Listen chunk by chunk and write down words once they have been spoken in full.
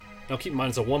Now keep in mind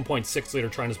it's a 1.6 liter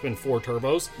trying to spin 4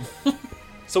 turbos.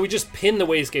 So we just pinned the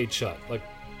wastegate shut. Like,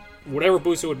 whatever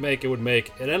boost it would make, it would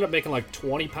make. It ended up making like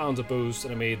 20 pounds of boost,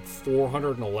 and it made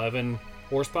 411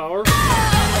 horsepower.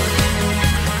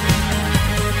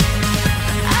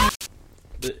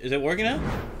 Is it working now?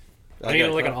 I need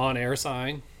like an on-air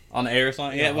sign. On-air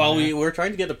sign? Yeah, well, we're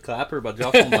trying to get a clapper, but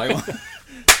Josh won't buy one.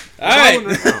 Alright!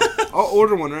 I'll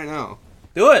order one right now.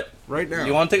 Do it! Right now.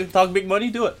 You want to talk big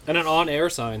money? Do it. And an on-air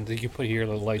sign that you can put here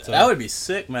that lights up. That would be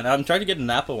sick, man. I'm trying to get a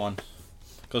Napa one.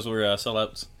 Because we're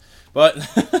sellouts. But...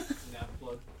 Napa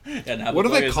plug. Yeah, Napa what are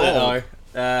they called?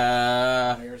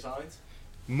 On-air signs?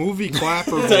 Movie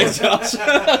clapper.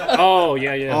 Oh,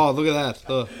 yeah. Oh, look at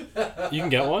that. You can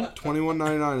get one?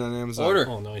 $21.99 on Amazon. Order.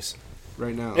 Oh, nice.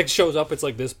 Right now. It shows up, it's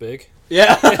like this big.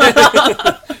 Yeah.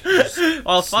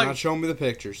 Well, fuck. Not showing me the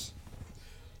pictures.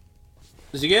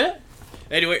 Did you get it?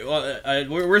 Anyway, well,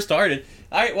 we're started.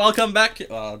 Alright, welcome back.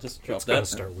 Well, just drop It's that. gonna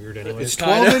start weird anyway. It's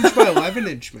 12 inch by 11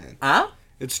 inch, man. Huh?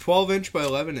 It's 12 inch by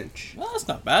 11 inch. Well, that's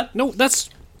not bad. No, that's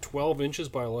 12 inches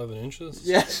by 11 inches.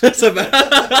 Yeah, that's a bad.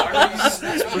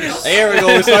 There we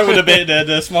go. We start with a bit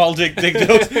the small dick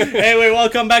jokes. Anyway,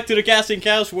 welcome back to the Casting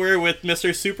Couch. We're with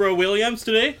Mr. Supra Williams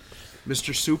today.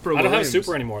 Mr. Supra I don't Williams. have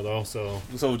Supra anymore though, so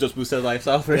just boosted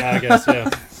lifestyle. yeah, I guess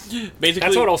yeah. Basically,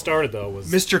 That's what all started though.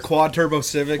 Was Mr. Quad Turbo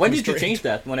Civic. when did you change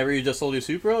that? Whenever you just sold your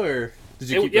Supra, or did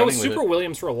you keep it running was with Supra it?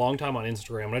 Williams for a long time on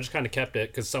Instagram, and I just kind of kept it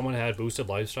because someone had Boosted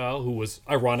Lifestyle, who was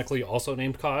ironically also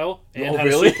named Kyle, and had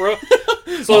really? a Supra.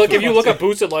 So like, if you look at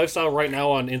Boosted Lifestyle right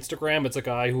now on Instagram, it's a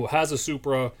guy who has a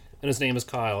Supra, and his name is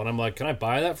Kyle, and I'm like, can I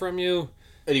buy that from you?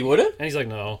 And he wouldn't? And he's like,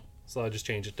 no. So I just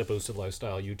changed it to Boosted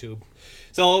Lifestyle YouTube.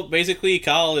 So basically,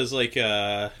 Kyle is like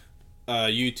a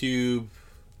YouTube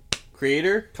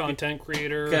creator, Content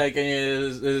creator.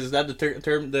 Is that the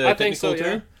term? The I think so,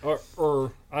 technical yeah. term?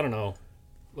 Or I don't know,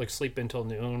 like sleep until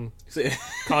noon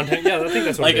content. Yeah, I think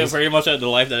that's what Like it is. pretty much the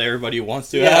life that everybody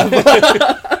wants to have.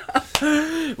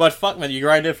 But fuck, man, you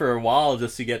grind it for a while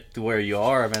just to get to where you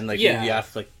are, man. Like Yeah. you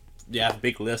have a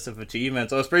big list of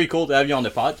achievements. So it's pretty cool to have you on the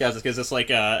podcast because it's like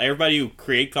everybody who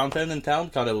create content in town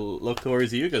kind of look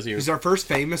towards you because you're. He's our first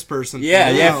famous person.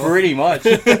 Yeah, pretty much.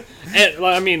 And,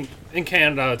 well, I mean, in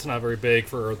Canada, it's not very big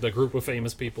for the group of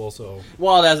famous people, so...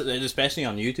 Well, that's especially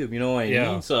on YouTube, you know what I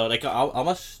Yeah. mean? So, like, how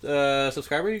much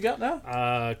subscriber you got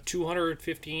now?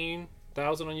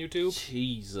 215,000 on YouTube.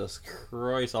 Jesus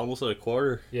Christ, almost a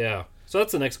quarter. Yeah. So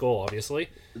that's the next goal, obviously.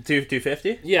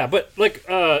 250? Yeah, but, like,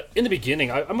 in the beginning,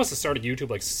 I must have started YouTube,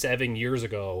 like, 7 years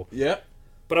ago. Yeah.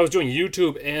 But I was doing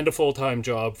YouTube and a full-time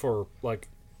job for, like,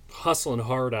 hustling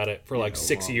hard at it for, like,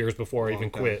 6 years before I even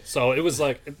quit. So it was,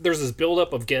 like, there's this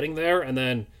buildup of getting there, and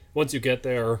then once you get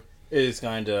there... It's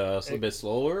kind of a bit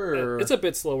slower, or It's a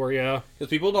bit slower, yeah. because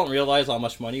people don't realize how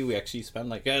much money we actually spend.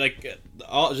 Like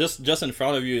just in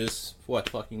front of you is what,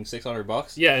 fucking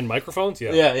 $600. Yeah, and microphones,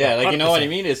 yeah. Yeah. Like, you know what I 100%.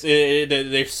 mean?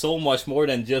 There's so much more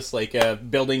than just like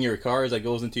building your cars that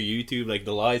goes into YouTube, like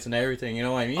the lights and everything. You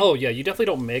know what I mean? Oh, yeah, you definitely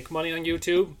don't make money on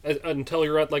YouTube until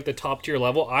you're at, like, the top tier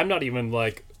level. I'm not even,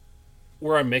 like,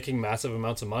 where I'm making massive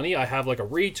amounts of money. I have, like, a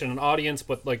reach and an audience,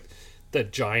 but, like, the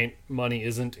giant money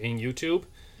isn't in YouTube.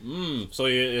 So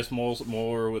it's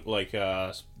more with like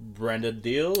a branded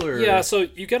deal, or Yeah, so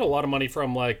you get a lot of money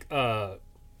from, like,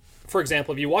 for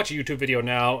example, if you watch a YouTube video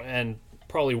now and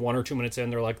probably 1 or 2 minutes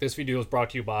in, they're like, this video is brought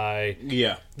to you by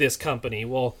this company.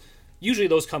 Well, usually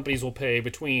those companies will pay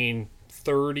between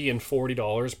 $30 and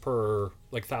 $40 per,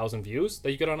 like, 1,000 views that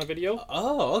you get on a video.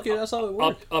 Oh, okay, that's how it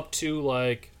works. Up to,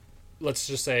 like, let's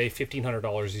just say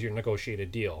 $1,500 is your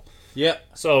negotiated deal. Yeah.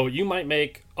 So you might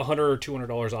make $100 or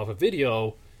 $200 off a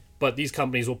video, but these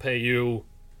companies will pay you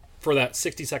for that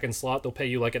 60-second slot. They'll pay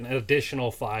you like an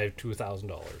additional $5,000 to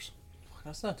 $1,000.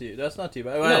 That's not too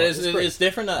bad. No, Well, it's it's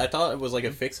different. I thought it was like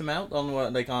a fixed amount on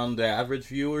what, like on the average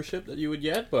viewership that you would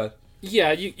get, but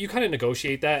Yeah, you kind of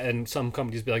negotiate that, and some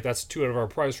companies be like, that's too out of our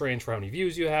price range for how many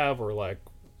views you have, or like...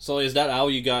 So is that how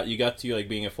you got to like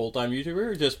being a full-time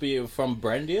YouTuber? Just be from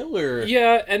brand deal, or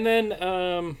Yeah, and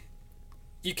then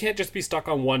you can't just be stuck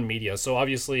on one media. So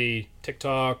obviously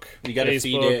TikTok, you got to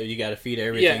feed Facebook, it? You got to feed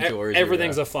everything towards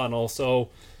everything's your, a funnel. So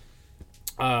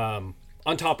on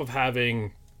top of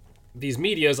having these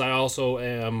medias, I also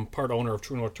am part owner of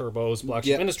True North Turbos, Black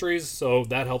Sheep Industries, so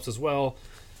that helps as well.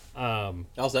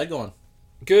 How's that going?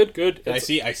 Good. I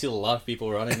see a lot of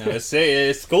people running now.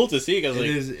 It's cool to see because like,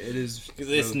 It is. cause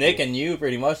it's Nick and you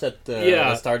pretty much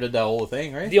that started the whole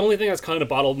thing, right? The only thing that's kind of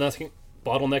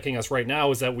bottlenecking us right now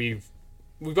is that we've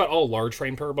got all large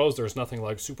frame turbos. There's nothing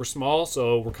like super small,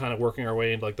 so we're kind of working our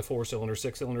way into like the 4-cylinder,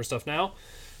 6-cylinder stuff now.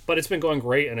 But it's been going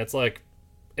great, and it's like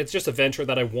it's just a venture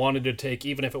that I wanted to take,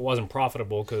 even if it wasn't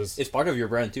profitable, because it's part of your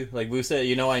brand too. Like Boo said,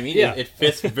 you know what I mean? Yeah. It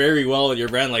fits very well with your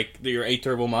brand. Like your 8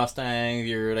 turbo Mustang,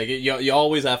 you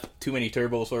always have too many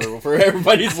turbos for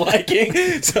everybody's liking.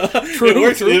 So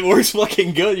it works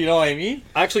fucking good. You know what I mean?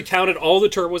 I actually counted all the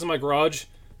turbos in my garage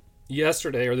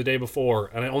yesterday or the day before,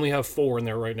 and I only have 4 in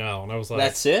there right now. And I was like,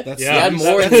 "That's it? That's you had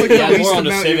more. That's like the least more on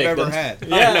the amount Civic you've ever had.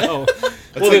 Yeah, I know.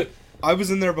 Well, I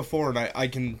was in there before, and I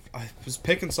was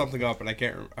picking something up, and I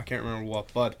can't remember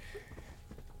what, but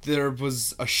there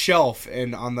was a shelf,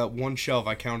 and on that one shelf,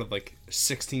 I counted like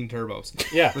 16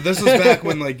 turbos. Yeah, but this was back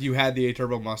when like you had the 8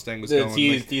 turbo Mustang was the going.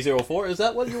 T04, is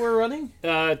that what you were running?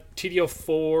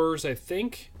 TD04s, I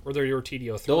think, or they're your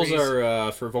TD03s. Those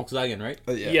are for Volkswagen, right?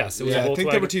 Yeah. Yes, it was a Volkswagen. I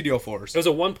think they were TD04s. It was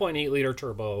a 1.8 liter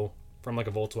turbo from like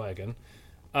a Volkswagen.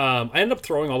 I ended up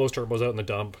throwing all those turbos out in the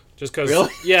dump just because. Really?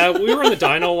 Yeah, we were in the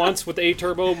dyno once with the 8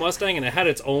 turbo Mustang, and it had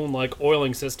its own like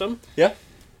oiling system. Yeah.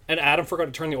 And Adam forgot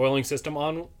to turn the oiling system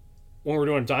on when we were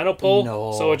doing a dyno pull.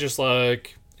 No. So it just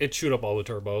like it chewed up all the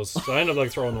turbos. So I ended up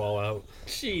like throwing them all out.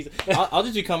 Jeez, how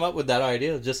did you come up with that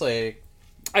idea? Just like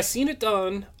I seen it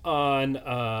done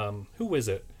on who is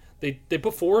it? They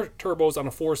put 4 turbos on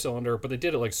a 4-cylinder, but they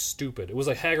did it like stupid. It was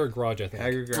like Haggard Garage, I think.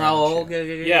 Haggard Garage. Oh,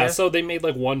 okay. Yeah, so they made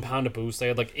like 1 pound of boost. They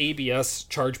had like ABS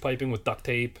charge piping with duct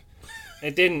tape.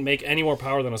 It didn't make any more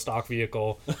power than a stock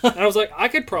vehicle. And I was like, I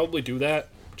could probably do that,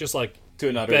 just like to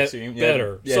another extreme.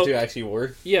 Better. Yeah, so, to actually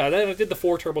work. Yeah, then I did the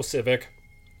 4 turbo Civic.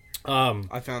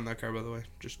 I found that car, by the way.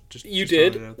 Just you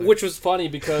did, which was funny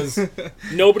because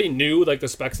nobody knew like the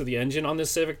specs of the engine on this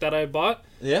Civic that I bought.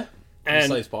 Yeah.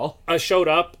 And nice ball. I showed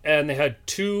up, and they had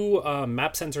 2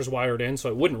 map sensors wired in, so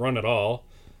it wouldn't run at all.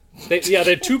 They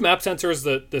had 2 map sensors.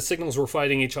 The signals were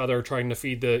fighting each other, trying to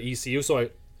feed the ECU. So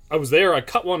I was there. I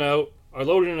cut one out. I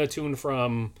loaded in a tune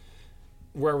from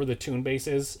wherever the tune base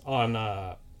is on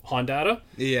Hondata.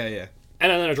 Yeah.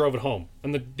 And then I drove it home,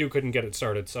 and the dude couldn't get it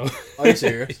started. So are you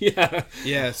serious? Yeah.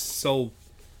 Yeah. So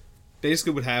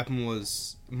basically, what happened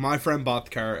was my friend bought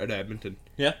the car at Edmonton.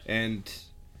 Yeah. And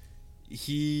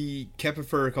he kept it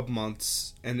for a couple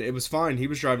months, and it was fine. He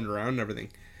was driving around and everything,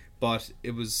 but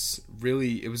it was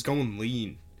going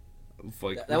lean.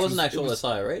 Like, that wasn't actual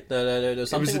SI, right? It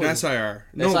was an SIR.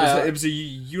 No, it was a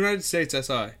United States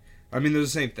SI. I mean, they're the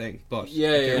same thing, but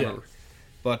yeah.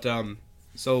 But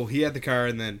so he had the car,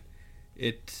 and then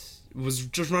it was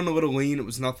just running a little lean. It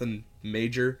was nothing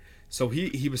major. So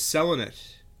he was selling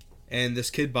it, and this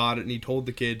kid bought it, and he told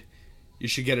the kid, "You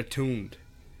should get it tuned,"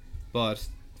 but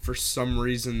for some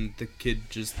reason, the kid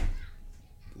just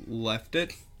left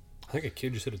it. I think a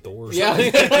kid just hit a door or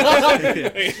something.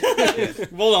 Yeah.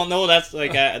 Well, no, that's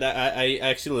like I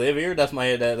actually live here. That's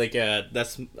my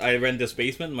I rent this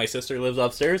basement. My sister lives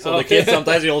upstairs, so the kids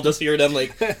sometimes you'll just hear them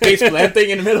like face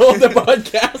planting in the middle of the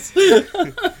podcast.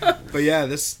 But yeah,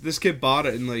 this kid bought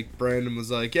it, and like Brandon was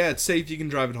like, "Yeah, it's safe. You can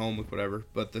drive it home, like whatever."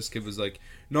 But this kid was like,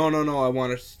 "No, I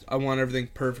want it. I want everything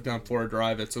perfect before I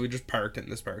drive it." So we just parked it in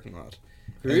this parking lot.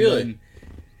 Really?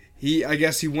 I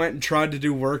guess he went and tried to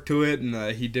do work to it,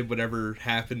 and he did whatever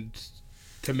happened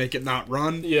to make it not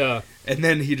run. Yeah. And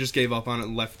then he just gave up on it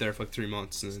and left there for like 3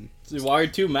 months. And then... So you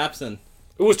wired 2 maps in?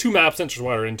 It was 2 map sensors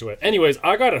wired into it. Anyways,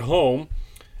 I got it home,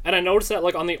 and I noticed that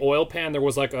like on the oil pan there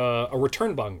was like a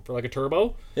return bung for like a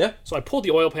turbo. Yeah. So I pulled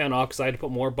the oil pan off because I had to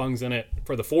put more bungs in it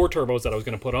for the 4 turbos that I was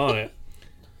going to put on it.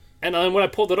 And then when I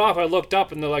pulled it off, I looked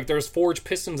up, and there's forged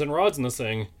pistons and rods in this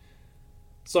thing.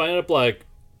 So I ended up like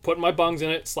putting my bungs in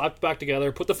it, slapped it back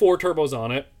together, put the 4 turbos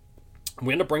on it.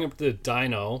 We ended up bringing it to the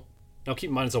dyno. Now keep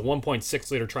in mind it's a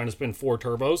 1.6 liter trying to spin 4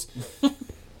 turbos.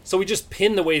 So we just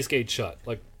pinned the wastegate shut.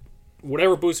 Like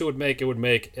whatever boost it would make, it would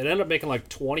make. It ended up making like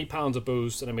 20 pounds of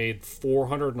boost, and it made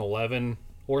 411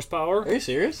 horsepower. Are you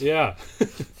serious? Yeah.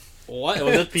 What?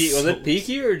 Was it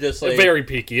peaky or just like... Very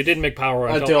peaky. It didn't make power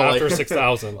until after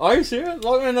 6,000. Are you serious?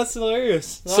 Oh man, that's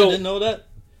hilarious. No, So, I didn't know that.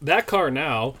 That car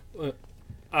now...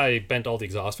 I bent all the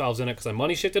exhaust valves in it because I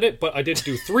money shifted it, but I did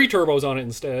do 3 turbos on it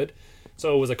instead.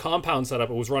 So it was a compound setup.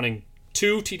 It was running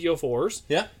 2 TD04s,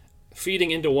 yeah,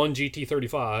 feeding into 1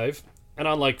 GT35, and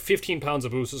on like 15 pounds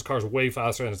of boost, this car's way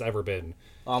faster than it's ever been.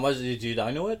 How much did you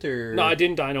dyno it? Or... No, I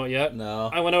didn't dyno it yet. No.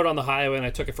 I went out on the highway and I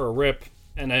took it for a rip,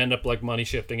 and I ended up like money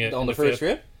shifting it. On the first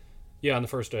rip? Yeah, on the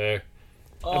first day.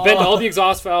 I bent all the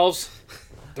exhaust valves.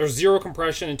 There's 0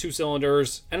 compression in 2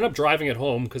 cylinders. Ended up driving it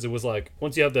home because it was like,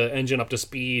 once you have the engine up to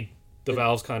speed, the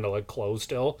valves kind of like close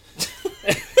still.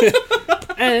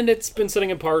 And it's been sitting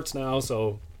in parts now,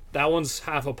 so that one's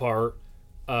half apart.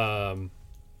 Yeah,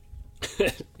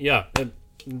 and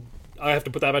I have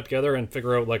to put that back together and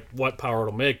figure out like what power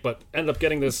it'll make, but ended up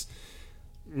getting this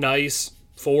nice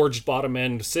forged bottom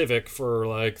end Civic for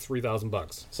like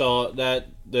 $3,000. So that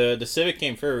the Civic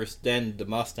came first, then the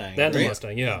Mustang. Then the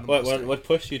Mustang, yeah. What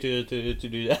pushed you to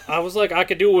do that? I was like, I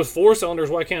could do it with 4 cylinders.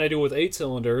 Why can't I do it with 8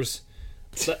 cylinders?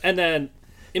 And then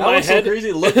in that my was head, so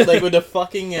crazy. Look like with the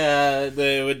fucking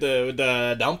with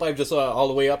the downpipe just all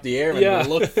the way up the air, and it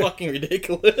looked fucking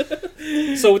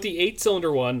ridiculous. So with the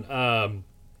 8-cylinder one,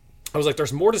 I was like,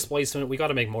 there's more displacement. We got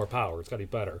to make more power. It's got to be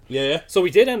better. Yeah. So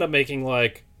we did end up making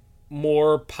like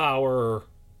more power,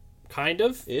 kind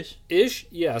of ish.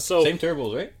 Yeah. So same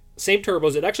turbos, right? Same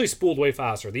turbos. It actually spooled way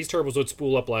faster. These turbos would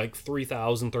spool up like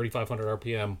 3,000, 3,500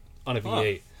 RPM on a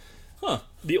V8. Huh.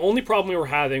 The only problem we were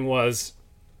having was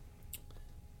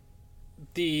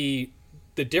the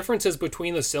differences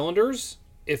between the cylinders.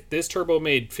 If this turbo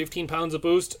made 15 pounds of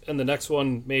boost and the next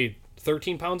one made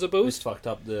 13 pounds of boost, it's fucked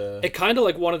up the. It kind of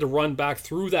like wanted to run back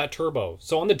through that turbo.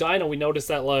 So on the dyno, we noticed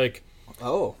that like,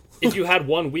 if you had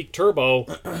one weak turbo,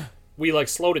 we like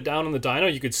slowed it down on the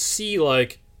dyno. You could see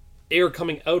like air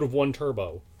coming out of one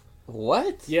turbo.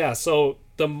 What? Yeah. So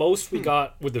the most we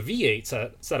got with the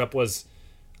V8 setup was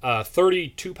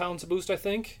 32 pounds of boost, I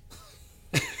think.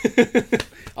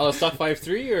 On a stock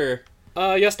 5.3 or?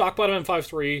 Yeah, stock bottom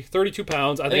M5.3, 32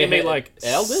 pounds. I think it made like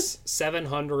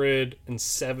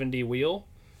 770 wheel.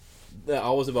 That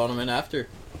always the bottom end after.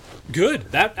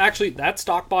 Good. That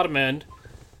stock bottom end,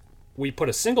 we put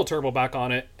a single turbo back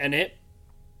on it, and it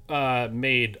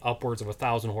made upwards of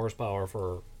 1,000 horsepower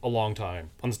for a long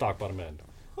time on the stock bottom end.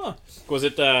 Huh. Was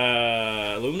it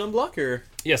aluminum block or?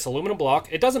 Yes, aluminum block.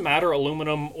 It doesn't matter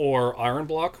aluminum or iron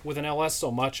block with an LS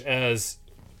so much as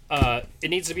it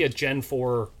needs to be a Gen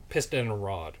 4 piston and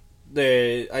rod.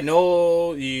 I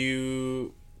know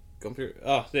you.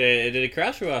 Oh, did it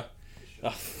crash or what?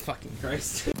 Oh, fucking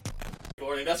Christ.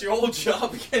 That's your whole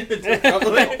job.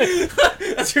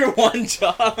 That's your one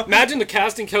job. Imagine the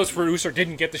casting couch producer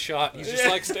didn't get the shot. He's just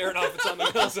like staring off at something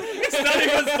else. It's not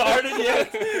even started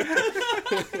yet.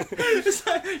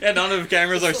 Yeah, none of the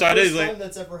cameras are started. It's the first time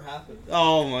that's ever happened.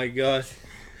 Oh my gosh.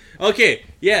 Okay,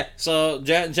 yeah. So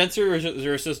Gen 3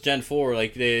 versus Gen 4,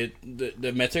 like the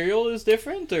material is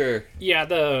different, or yeah,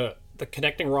 the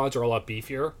connecting rods are a lot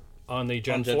beefier on the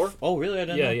Gen 4. Oh, really? I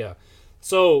didn't know. Yeah.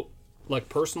 So, like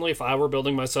personally, if I were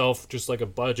building myself just like a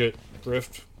budget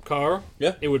drift car,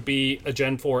 it would be a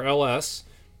Gen 4 LS.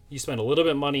 You spend a little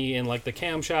bit of money in like the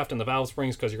camshaft and the valve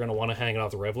springs because you're going to want to hang it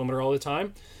off the rev limiter all the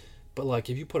time. But like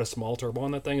if you put a small turbo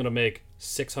on that thing, it'll make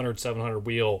 600, 700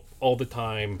 wheel all the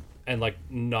time and like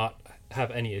not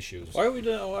have any issues. Why are we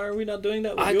not doing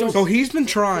that with I yours? don't. So he's been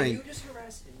trying. You just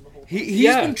harassed him the whole time.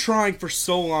 He's been trying for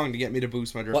so long to get me to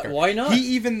boost my drift car. Why not?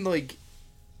 He even like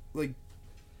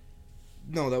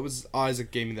no, that was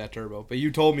Isaac gave me that turbo. But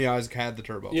you told me Isaac had the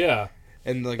turbo. Yeah.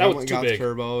 And like that I was went too and got big. the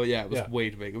turbo. Yeah, it was way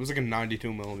too big. It was like a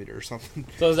 92 millimeter or something.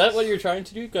 So is that what you're trying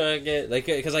to do?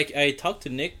 Because I talked to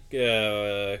Nick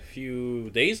a few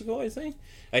days ago, I think.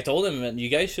 I told him that you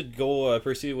guys should go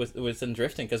pursue within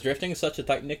drifting, because drifting is such a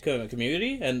tight knit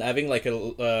community, and having like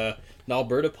an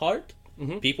Alberta part,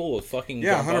 people will fucking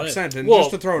 100%. And well,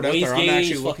 just to throw it out there, I'm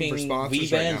actually looking for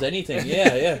sponsors right now. Anything,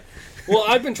 yeah. Well,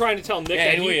 I've been trying to tell Nick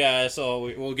that anyway, so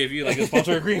we'll give you like a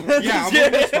sponsor agreement. Yeah, I'm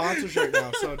looking for sponsors right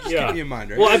now, so just keep me in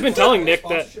mind, right? Well, I've been telling Nick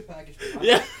that.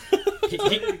 Yeah.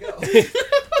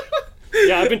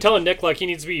 Yeah, I've been telling Nick like he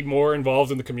needs to be more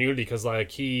involved in the community because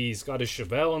like he's got his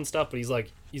Chevelle and stuff, but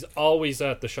he's always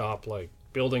at the shop like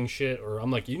building shit. Or I'm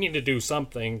like, you need to do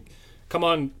something. Come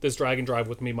on, this drag and drive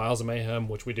with me, Miles of Mayhem,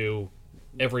 which we do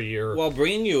every year. Well,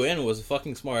 bringing you in was a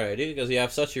fucking smart idea because you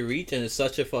have such a reach and it's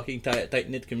such a fucking tight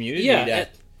knit community. Yeah,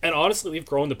 and honestly, we've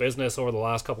grown the business over the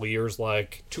last couple of years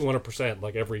like 200%,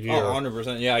 like every year. Oh,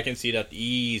 100%. Yeah, I can see that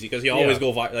easy because you always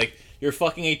go like your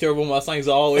fucking 8 turbo Mustangs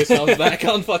always comes back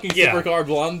on fucking Supercar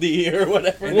Blondie or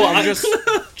whatever. Well, I'm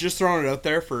just throwing it out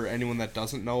there for anyone that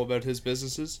doesn't know about his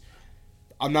businesses.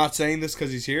 I'm not saying this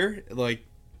because he's here. Like,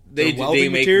 they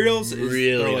make materials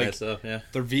really like, nice stuff. Yeah,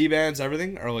 their V bands,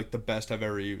 everything are like the best I've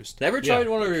ever used. Never tried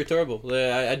one of your turbo.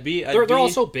 They're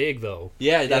also big though.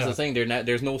 Yeah, that's the thing.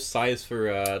 There's no size for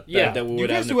that we would you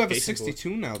guys have do have a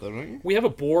 62 now, though, don't you? We have a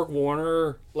Borg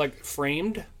Warner like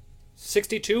framed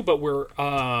 62, but we're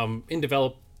in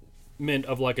development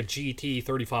of like a GT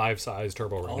 35 size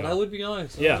turbo right now. That would be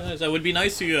nice. Yeah, that would be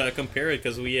nice to compare it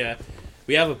because we have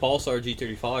a Pulsar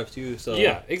G35 too. So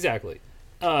yeah, exactly.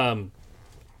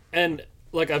 And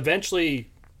like eventually,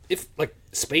 if like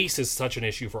space is such an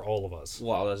issue for all of us.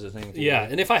 Wow, that's the thing. Yeah,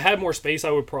 and if I had more space, I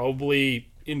would probably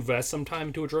invest some time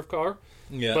into a drift car.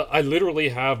 Yeah, but I literally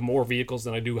have more vehicles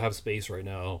than I do have space right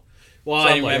now. Well, so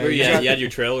I remember you had your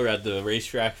trailer at the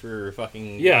racetrack for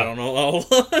fucking I don't know.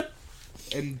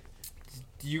 And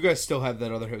you guys still have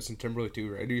that other house in Timberley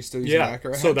too, right? Are you still using that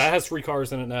garage? So that has 3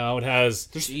 cars in it now. It has...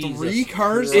 There's Jesus 3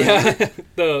 cars? Yeah.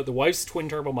 the wife's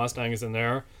twin-turbo Mustang is in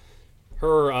there.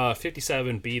 Her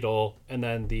 57 Beetle, and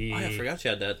then the... Oh, I forgot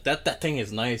you had that. That thing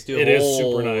is nice, dude. It is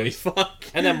super Holy nice. Fuck.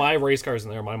 And then my race car's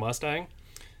in there, my Mustang.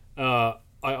 I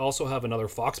also have another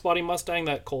Fox Body Mustang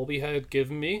that Colby had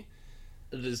given me.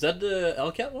 Is that the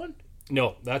LCAT one?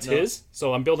 No, that's his.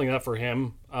 So I'm building that for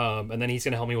him. And then he's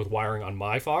going to help me with wiring on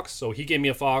my Fox. So he gave me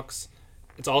a Fox.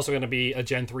 It's also going to be a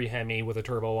Gen 3 Hemi with a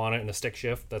turbo on it and a stick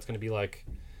shift. That's going to be like...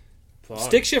 Fuck.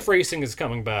 Stick shift racing is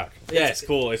coming back. Yeah, it's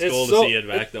cool. It's cool to see it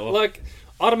back, though. Like,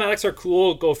 automatics are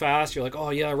cool, go fast. You're like,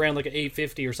 oh yeah, I ran like an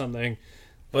 850 or something.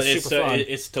 But It's super fun.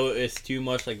 it's too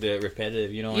much like the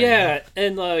repetitive, you know? Yeah,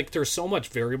 and like there's so much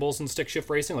variables in stick shift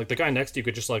racing. Like the guy next to you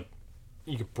could just like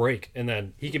you could brake, and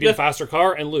then he could be a faster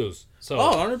car and lose. So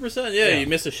 100%. Yeah, you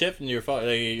miss a shift and you're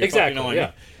exactly. fucking,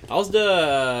 Yeah. How's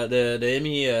the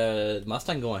Emmy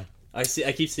Mustang going? I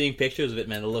keep seeing pictures of it,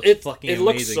 man. It looks fucking amazing. It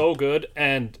looks so good,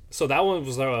 and so that one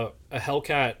was a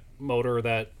Hellcat motor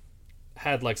that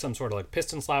had like some sort of like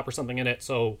piston slap or something in it.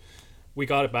 So we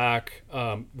got it back.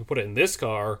 We put it in this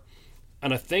car,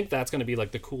 and I think that's going to be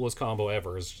like the coolest combo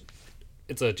ever.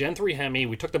 It's a Gen 3 Hemi.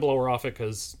 We took the blower off it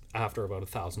because after about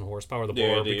 1,000 horsepower, the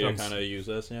blower becomes kind of use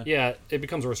this. Yeah, it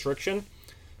becomes a restriction.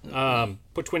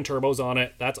 Put twin turbos on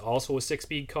it. That's also a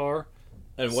 6-speed car.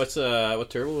 And what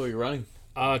turbo are you running?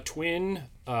 Twin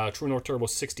True North Turbo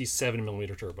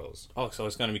 67mm turbos. Oh, so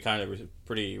it's going to be kind of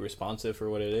pretty responsive for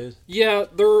what it is. Yeah,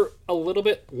 they're a little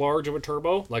bit large of a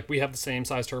turbo. Like we have the same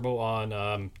size turbo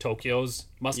on Tokyo's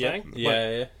Mustang.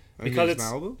 Yeah. Because it's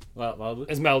Malibu? Malibu.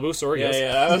 It's Malibu, sorry. Yeah, yes.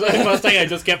 yeah. I was like Mustang. I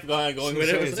just kept going with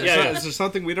it. Is there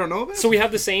something we don't know about? So we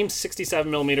have the same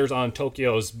 67mm on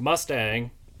Tokyo's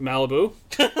Mustang Malibu.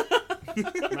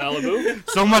 Malibu.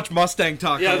 So much Mustang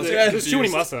talk. Yeah, there's too many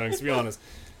Mustangs to be honest.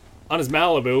 On his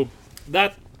Malibu,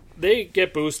 that they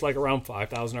get boost like around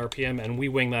 5,000 RPM, and we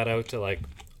wing that out to like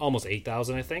almost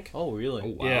 8,000, I think. Oh, really?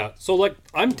 Oh, wow. Yeah. So like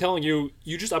I'm telling you,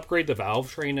 you just upgrade the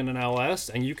valve train in an LS,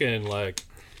 and you can like.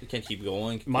 You can't keep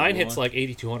going. Mine hits like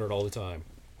 8,200 all the time.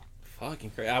 Fucking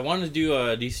crazy. I wanted to do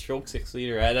a D-stroke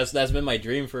 6-liter. That's been my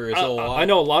dream for so long. I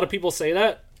know a lot of people say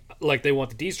that, like they want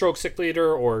the D-stroke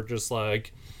 6-liter, or just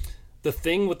like the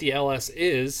thing with the LS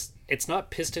is it's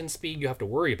not piston speed you have to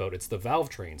worry about. It's the valve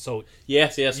train. So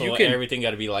yes. So everything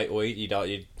got to be lightweight. You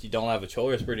don't have a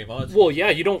choice pretty much. Well, yeah,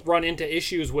 you don't run into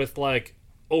issues with like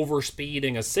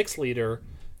overspeeding a 6-liter.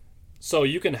 So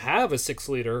you can have a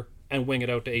 6-liter and wing it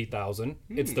out to 8,000.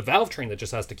 It's the valve train that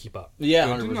just has to keep up. Yeah,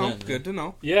 100%. Good to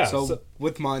know. Yeah. So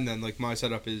with mine then, like my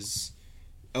setup is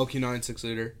LQ9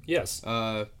 6-liter. Yes.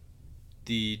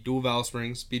 The dual valve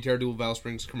springs, BTR dual valve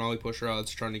springs, Kamali push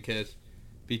rods, trunny kit,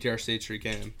 BTR stage 3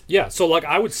 cam. Yeah, so like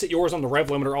I would sit yours on the rev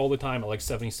limiter all the time at like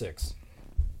 76.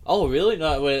 Oh, really?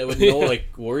 Not with no like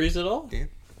worries at all? Yeah.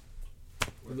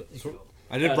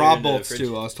 I did rod bolts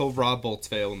too. I was told rod bolts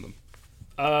fail in them.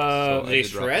 They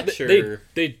stretch or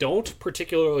they don't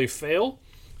particularly fail.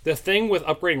 The thing with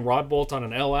upgrading rod bolts on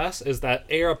an LS is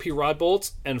that ARP rod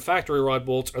bolts and factory rod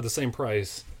bolts are the same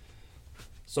price.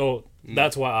 So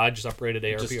that's why I just upgraded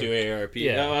ARP. Just do ARP.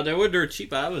 Yeah, they're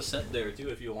cheap. I have a set there too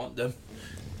if you want them.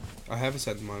 I have a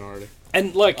set in mine already.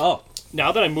 And like,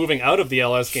 now that I'm moving out of the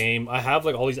LS game, I have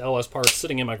like all these LS parts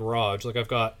sitting in my garage. Like I've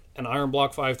got an iron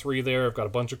block 5.3 there. I've got a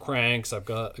bunch of cranks. I've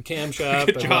got a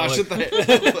camshaft. Josh,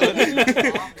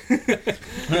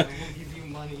 We'll give you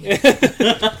money.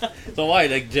 So why?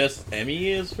 Like just Hemi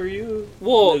is for you?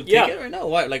 Well, Take yeah. it right now.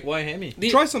 Why? Like why Hemi?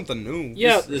 Try something new.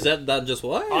 Yeah. Is that just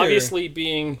why? Obviously,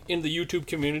 being in the YouTube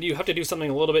community, you have to do something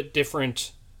a little bit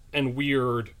different and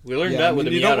weird. We learned that with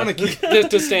the you don't Miata. want to keep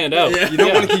to stand out. you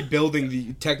don't want to keep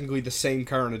building technically the same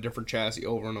car in a different chassis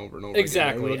over and over and over.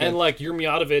 Exactly, again. and like your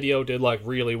Miata video did like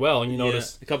really well, and you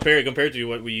notice compared to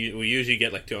what we usually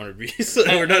get like 200 views.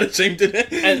 We're not ashamed today.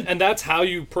 and that's how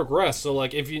you progress. So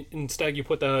like if you instead you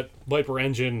put that Viper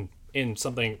engine in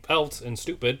something else and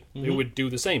stupid, it would do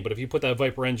the same. But if you put that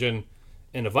Viper engine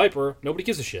in a Viper, nobody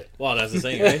gives a shit. Well, that's the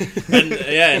thing, right?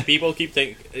 and people keep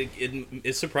thinking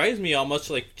it surprised me how much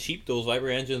like cheap those Viper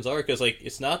engines are, because like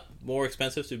it's not more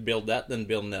expensive to build that than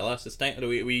build an LS. It's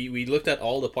we looked at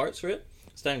all the parts for it.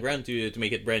 It's $10,000 to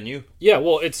make it brand new. Yeah,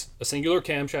 well, it's a singular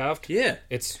camshaft. Yeah,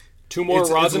 it's two more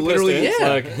rods and literally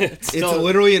pistons. It's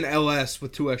literally an LS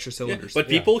with 2 extra cylinders. But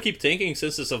people keep thinking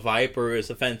since it's a Viper, it's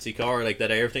a fancy car, like that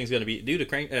everything's gonna be. Dude, the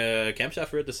camshaft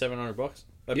for it is $700.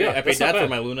 I paid that for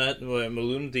my Luna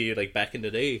like back in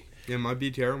the day. Yeah, my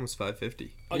BTR was $550.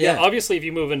 Yeah, obviously, if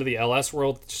you move into the LS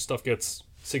world, stuff gets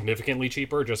significantly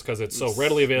cheaper just because it's so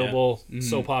readily available,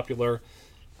 so popular.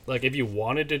 Like, if you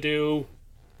wanted to do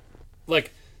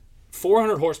like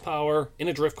 400 horsepower in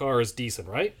a drift car is decent,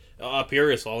 right?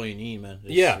 Pure is all you need, man.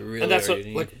 It's really and that's what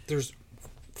like there's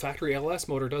factory LS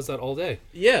motor does that all day.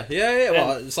 Yeah.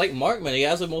 Well, it's like Mark, man. He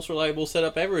has the most reliable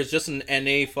setup ever. It's just an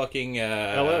NA fucking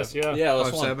LS, yeah,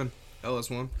 LS1.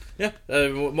 LS1. Yeah,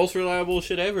 most reliable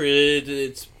shit ever.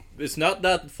 It's not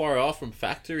that far off from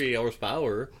factory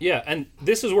horsepower. Yeah, and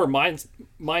this is where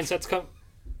mindsets come.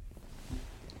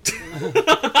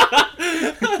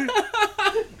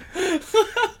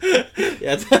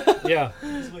 Yeah.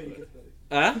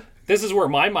 This is where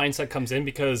my mindset comes in,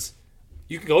 because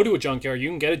you can go to a junkyard, you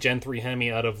can get a Gen 3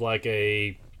 Hemi out of like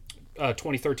a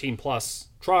 2013 plus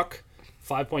truck,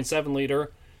 5.7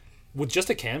 liter. With just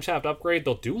a camshaft upgrade,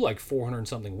 they'll do like 400 and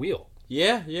something wheel.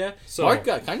 Yeah. So, Mark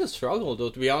got kind of struggled, though,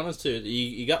 to be honest.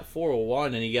 He got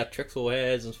 401 and he got Trixel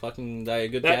heads and fucking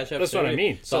good camshaft. That's what I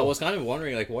mean. So I was kind of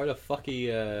wondering, like, where the fuck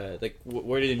where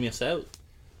did he miss out?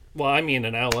 Well, I mean,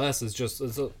 an LS is just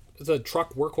it's a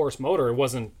truck workhorse motor. It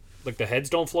wasn't like the heads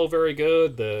don't flow very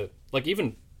good.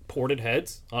 Even ported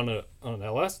heads on an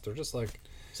LS, they're just like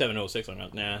 706 on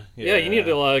that. Nah. Yeah, you need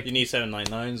to you need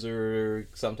 799s or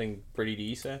something pretty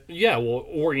decent. Yeah, well,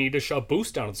 or you need to shove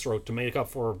boost down its throat to make up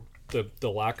for the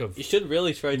lack of. You should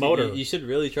really try motor. You should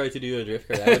really try to do a drift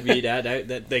car. That would be that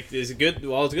like is good.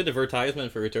 Well, it's a good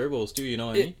advertisement for turbos too. You know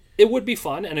what I mean? It would be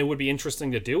fun and it would be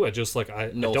interesting to do it. Just like I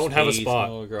don't have a spot.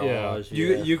 No garage,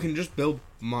 You can just build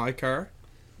my car.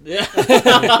 Yeah.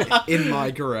 In my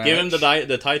garage. Give him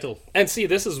the title. And see,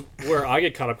 this is where I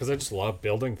get caught up, because I just love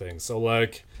building things. So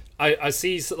like, I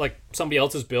see like somebody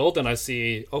else's build and I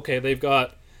see, okay, they've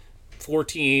got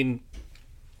 14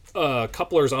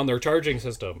 couplers on their charging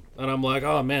system, and I'm like,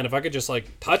 oh man, if I could just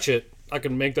like touch it, I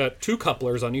could make that 2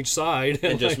 couplers on each side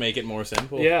and just like, make it more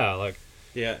simple. Yeah, like.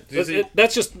 Yeah,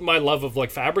 that's just my love of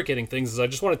like fabricating things. Is I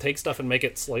just want to take stuff and make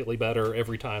it slightly better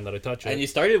every time that I touch it. And you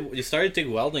started TIG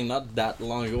welding not that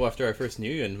long ago after I first knew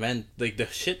you, and man, like the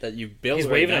shit that you built. He's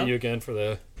right waving now, at you again for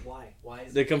the. Why? Why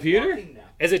is the computer?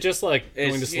 Is it just like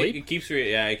going to sleep? It keeps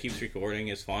recording.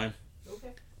 It's fine.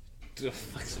 Okay.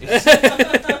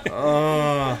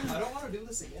 I don't want to do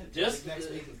this again. Just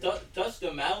touch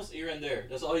the mouse here and there.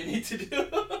 That's all you need to do.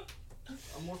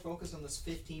 I'm more focused on this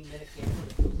 15-minute camera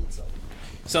that builds itself.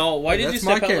 So why did you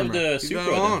step out of the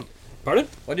Supra then? Pardon?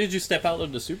 Why did you step out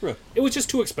of the Supra? It was just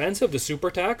too expensive to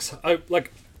super tax.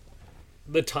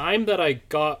 The time that I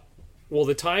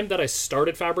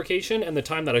started fabrication and the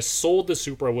time that I sold the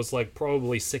Supra was like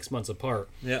probably 6 months apart.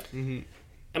 Yeah. Mm-hmm.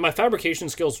 And my fabrication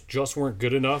skills just weren't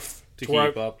good enough to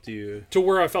keep up to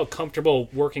where I felt comfortable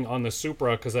working on the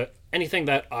Supra, because anything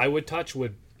that I would touch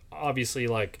would obviously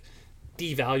like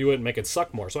devalue it and make it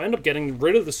suck more. So I ended up getting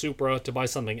rid of the Supra to buy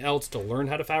something else to learn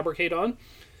how to fabricate on.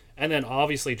 And then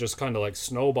obviously just kind of like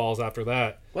snowballs after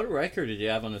that. What record did you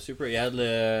have on the Supra? You had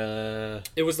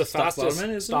it was the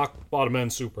fastest stock bottom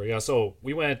end Supra. Yeah, so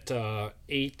we went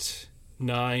 8,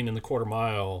 9 in the quarter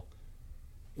mile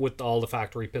with all the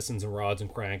factory pistons and rods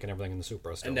and crank and everything in the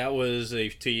Supra still. And that was a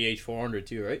TH400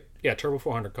 too, right? Yeah, turbo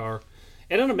 400 car.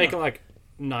 It ended up making like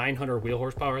 900 wheel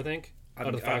horsepower, I think. Out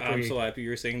of the factory. I'm so happy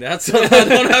you're saying that, so I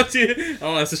don't have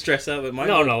to stress out with mine.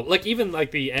 No, like even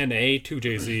like the NA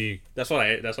 2JZ. That's what I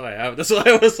have. That's why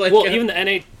I was like. Well, even the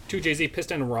NA 2JZ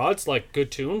piston and rods, like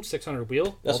good tune, 600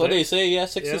 wheel. That's what they say. Yeah,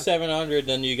 600-700.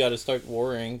 Then you got to start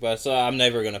worrying. But I'm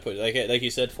never gonna put like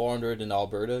you said 400 in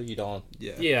Alberta. You don't.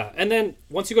 Yeah. Yeah, and then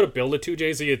once you go to build a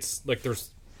 2JZ, it's like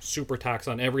there's super tax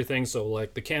on everything. So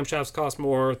like the camshafts cost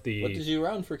more. What did you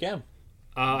run for cam?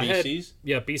 BCs?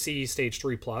 BC stage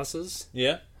 3 pluses.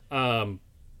 Yeah.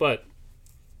 But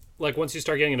like once you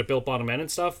start getting into built bottom end and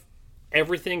stuff,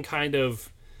 everything kind of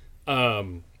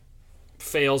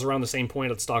fails around the same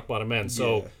point at stock bottom end.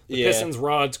 So the pistons,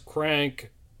 rods,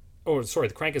 crank. Oh, sorry,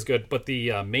 the crank is good, but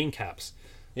the main caps.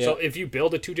 Yeah. So if you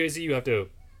build a 2JZ, you have to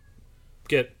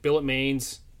get billet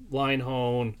mains, line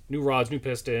hone, new rods, new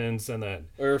pistons, and then.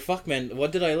 Or fuck, man,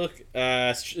 what did I look?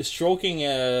 Stroking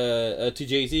a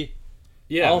 2JZ.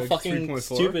 Yeah, how like fucking 3.4?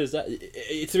 stupid is that?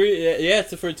 It's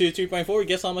for 3.4.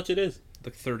 Guess how much it is?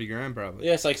 Like $30,000 probably.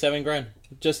 Yeah, it's like $7,000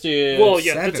 just to. Well,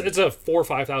 yeah, it's a $4,000 or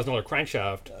 $5,000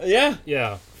 crankshaft.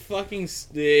 Yeah. Fucking,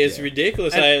 it's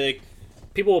ridiculous.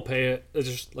 People will pay it. It's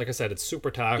just like I said, it's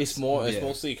super taxed. It's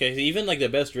mostly okay. Even like the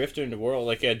best drifter in the world,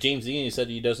 like James Dean, he said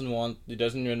he doesn't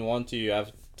even want to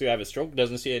have a stroke.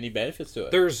 Doesn't see any benefits to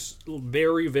it. There's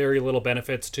very, very little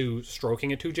benefits to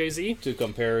stroking a 2JZ to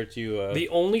compare to. The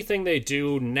only thing they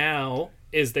do now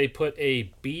is they put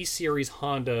a B series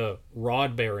Honda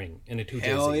rod bearing in a 2JZ.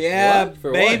 Hell yeah,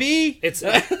 baby! It's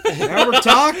now we're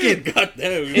talking. God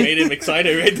damn, we made him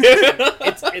excited right there.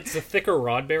 it's a thicker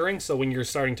rod bearing, so when you're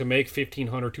starting to make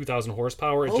 1,500, 2,000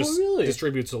 horsepower, it just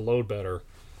distributes the load better.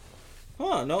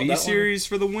 Huh, no, B series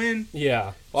for the win.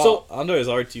 Yeah. Wow, So Honda is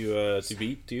hard to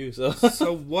beat too. So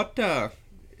So what?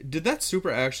 Did that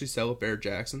Supra actually sell at Barrett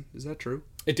Jackson? Is that true?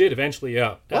 it did eventually.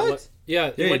 Yeah. What? Yeah,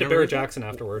 it Yeah, went you to never Barrett heard that? Jackson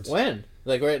afterwards. when?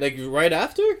 Like right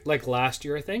after? Like last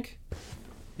year, I think.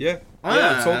 Yeah. Ah.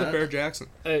 Yeah, it sold at Barrett Jackson.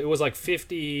 It was like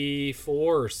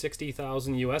 54 or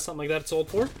 60,000 US, something like that. It sold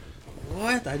for.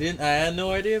 What? I had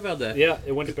no idea about that. Yeah,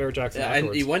 it went to Barrett Jackson Yeah, and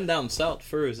afterwards. he went down south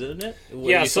first, didn't it?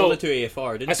 Yeah, you so sold it to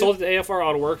AFR, didn't you? I sold it to AFR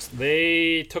Auto Works.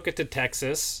 They took it to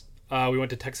Texas. We went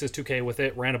to Texas 2K with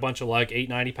it, ran a bunch of like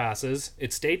 890 passes.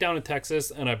 It stayed down in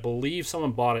Texas, and I believe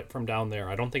someone bought it from down there.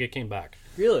 I don't think it came back.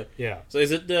 Really? Yeah. So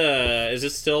is it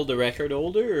still the record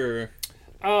holder,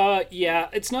 or? Yeah,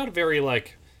 it's not a very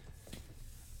like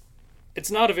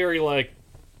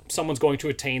someone's going to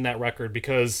attain that record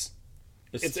because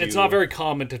it's not very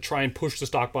common to try and push the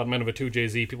stock bottom end of a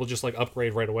 2JZ. People just like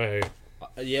upgrade right away.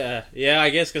 Yeah, I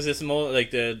guess because it's more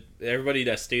like everybody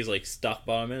that stays like stock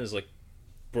bottom end is like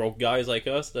broke guys like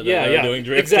us that are doing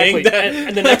drifting. Exactly.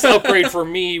 and the next upgrade for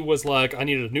me was like I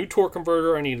needed a new torque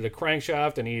converter, I needed a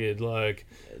crankshaft, I needed like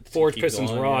forged pistons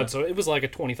going, rod. yeah. So it was like a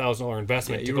 $20,000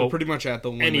 investment to You go were pretty much at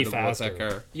the limit of what that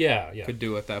car Yeah. could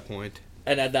do at that point.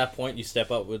 And at that point, you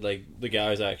step up with like the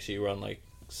guys that actually run like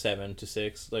 7 to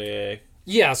 6. Like,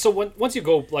 Yeah, so once you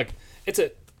go like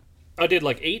I did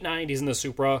like 890s in the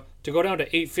Supra. To go down to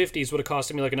 850s would have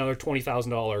costed me like another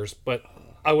 $20,000, but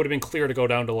I would have been clear to go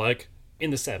down to like in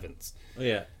the 7s.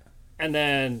 yeah. And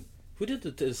then Who did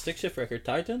the stick shift record?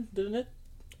 Titan, didn't it?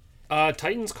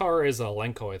 Titan's car is a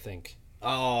Lenko, I think.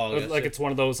 Oh, Like it's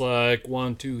one of those like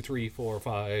 1, 2, 3, 4,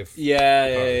 5.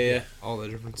 yeah. All the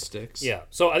different sticks. Yeah.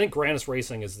 So I think Granis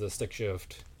Racing is the stick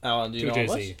shift. Oh, do you know how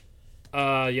much?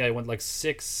 Yeah, it went like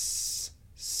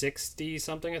 660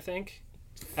 something, I think,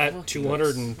 at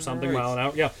 200 and something mile an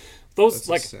hour. Yeah, those That's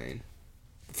like insane.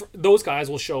 those guys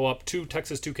will show up to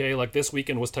Texas 2K. Like this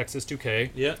weekend was Texas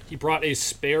 2K. Yeah. He brought a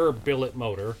spare billet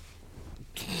motor.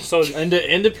 So In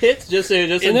the pits, just in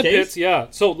the case? pits, yeah.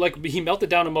 So like he melted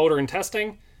down a motor in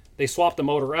testing. They swapped the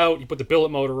motor out. You put the billet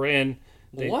motor in.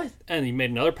 What? And he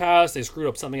made another pass. They screwed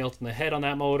up something else in the head on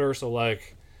that motor. So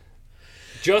like,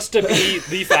 just to be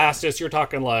the fastest, you're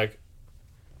talking like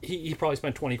he probably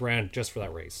spent $20,000 just for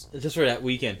that race. Just for that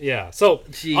weekend. Yeah. So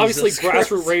Jesus obviously Christ.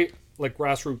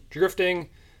 grassroots drifting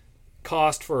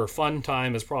cost for fun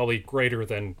time is probably greater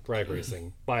than drag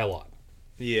racing by a lot.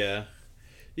 Yeah.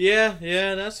 Yeah,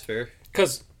 that's fair.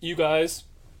 Because you guys,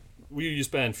 you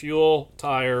spend fuel,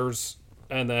 tires,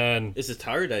 and then It's the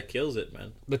tire that kills it,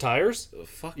 man. the tires. Oh,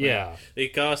 fuck, man. Yeah.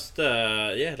 It cost,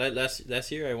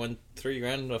 last year I won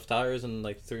 $3,000 of tires in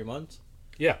like 3 months.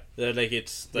 Yeah. Like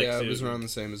it's like Yeah, it was around the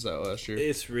same as that last year.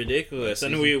 It's ridiculous,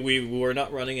 and we were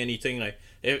not running anything like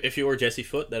if you were Jesse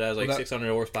Foot that has like 600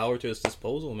 horsepower to his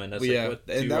disposal, man. That's yeah, like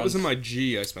what, and that was in my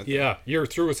G. I spent. Yeah. You're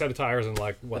through a set of tires in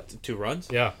like what? 2 runs,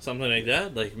 Yeah. something like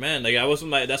that. Like man, like I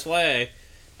wasn't my. That's why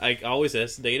I always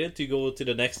hesitated to go to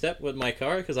the next step with my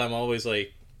car because I'm always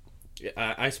like.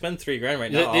 I spend $3,000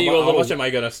 right now. Then you go How much am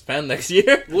I gonna spend next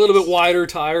year? A little bit wider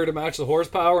tire to match the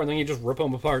horsepower, and then you just rip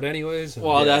them apart anyways.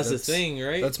 Well, Yeah, that's the thing,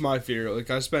 right? That's my fear. Like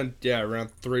I spent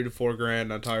around $3,000 to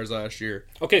 $4,000 on tires last year.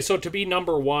 Okay, so to be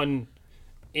number one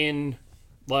in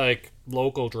like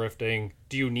local drifting,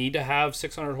 do you need to have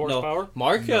 600 horsepower? No,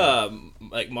 Mark,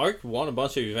 Mark won a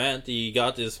bunch of events. He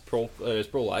got his pro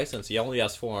license. He only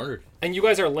has 400. And you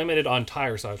guys are limited on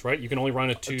tire size, right? You can only run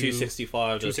a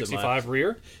 265. 265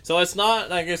 rear. So it's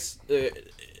not, I guess,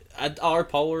 at our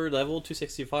power level,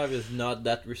 265 is not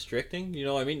that restricting. You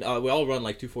know what I mean? We all run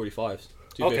like 245s,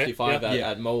 255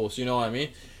 at most. You know what I mean?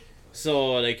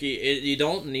 So like you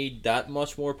don't need that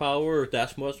much more power or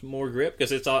that much more grip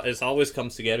because it's always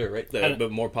comes together, right? The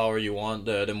more power you want,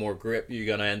 the more grip you're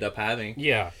gonna end up having.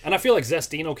 Yeah, and I feel like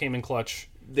Zestino came in clutch.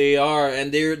 They are,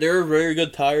 and they're a very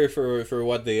good tire for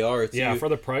what they are. Too. Yeah, for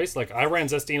the price. Like I ran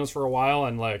Zestinos for a while,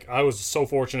 and like I was so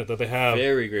fortunate that they have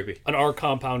very grippy an R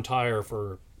compound tire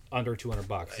for under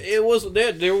 $200. It was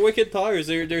they're wicked tires.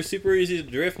 They're super easy to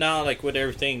drift now. Like with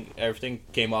everything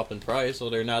came up in price, so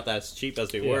they're not as cheap as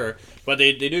they were. But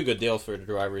they do good deals for the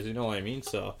drivers. You know what I mean?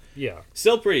 So yeah,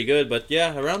 still pretty good. But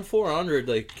yeah, around 400.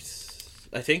 Like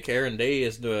I think Aaron Day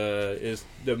is the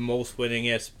most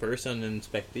winningest person in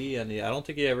Spec B, and I don't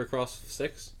think he ever crossed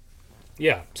 6.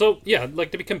 Yeah. So yeah,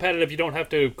 like to be competitive, you don't have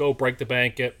to go break the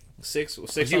bank, get Six on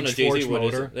huge a JZ. forged What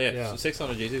is motor. it? Yeah, Yeah. 6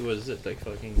 on a JZ. What is it like?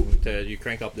 Fucking, you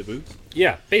crank up the boost.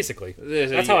 Yeah, basically.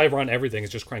 That's how I run everything. Is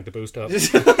just crank the boost up.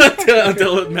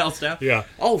 until it melts down. Yeah.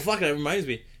 Oh fuck! That reminds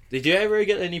me. Did you ever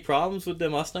get any problems with the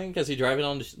Mustang because you drive it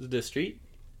on the street?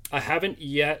 I haven't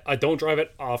yet. I don't drive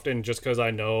it often just because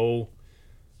I know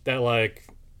that like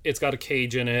it's got a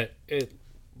cage in it.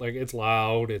 It's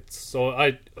loud. So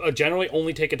I generally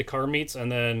only take it to car meets and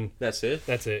then That's it.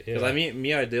 that's it. Yeah.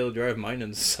 Because I do drive mine in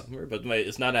the summer, but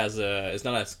it's not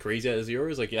as crazy as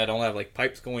yours. Like I don't have like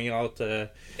pipes going out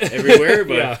everywhere.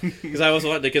 But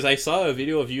because I saw a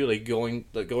video of you like going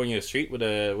in the street with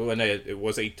it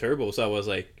was a turbo, so I was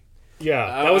like, yeah,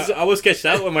 I was catched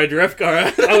out with my drift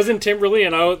car. I was in Timberley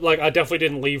and I definitely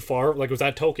didn't leave far. Like it was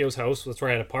at Tokyo's house. That's where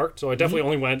I had it parked. So I definitely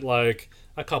only went like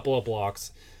a couple of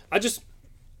blocks.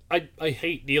 I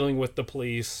hate dealing with the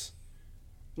police,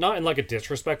 not in like a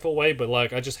disrespectful way, but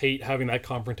like I just hate having that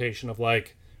confrontation of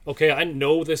like, okay, I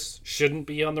know this shouldn't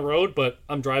be on the road, but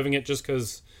I'm driving it just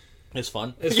because It's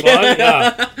fun. it's fun.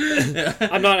 Yeah.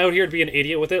 I'm not out here to be an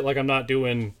idiot with it. Like I'm not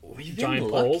doing We've giant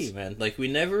been lucky, poles. man. Like we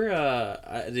never.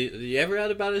 Do you ever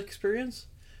had a bad experience?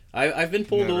 I've been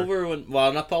pulled Never.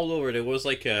 over not pulled over. It was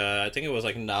like I think it was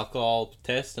like an alcohol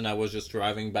test, and I was just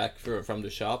driving back from the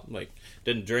shop. Like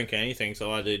didn't drink anything,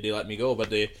 so they let me go. But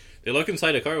they look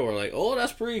inside the car. And were like, "Oh,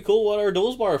 that's pretty cool. What are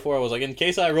those bar for?" I was like, "In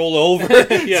case I roll over."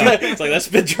 Yeah. It's like that's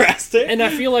a bit drastic. And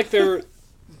I feel like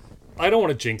I don't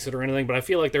want to jinx it or anything, but I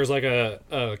feel like there's like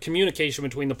a communication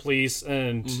between the police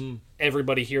and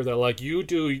everybody here that like you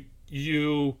do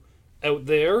you out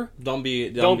there. Don't be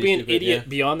Don't stupid, be an idiot yeah.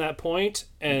 beyond that point,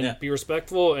 and be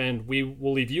respectful, and we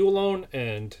will leave you alone.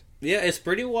 And Yeah, it's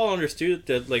pretty well understood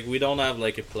that like we don't have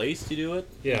like a place to do it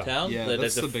in town. Yeah, That-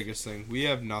 that's that the biggest thing. We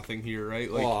have nothing here, right?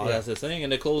 Like, Well, that's the thing,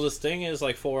 and the closest thing is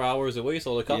like 4 hours away,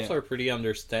 so the cops Yeah. are pretty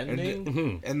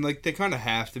understanding. and like they kind of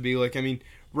have to be. Like, I mean,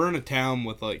 we're in a town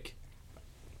with like,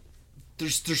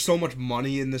 there's so much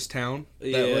money in this town that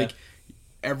Yeah. like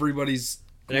everybody's.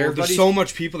 And Well, everybody's- there's so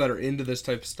much people that are into this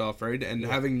type of stuff, right? And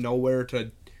having nowhere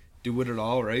to do it at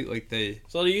all, right? Like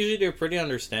So they're pretty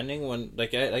understanding when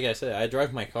like I said, I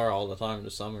drive my car all the time in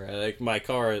the summer. Like my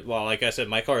car, well, like I said,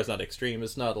 my car is not extreme.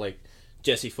 It's not like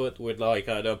Jesse Foot with like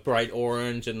the bright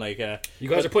orange and like. you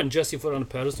guys are putting Jesse Foot on a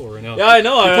pedestal right now. Yeah, I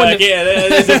know.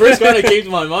 It's the first car that came to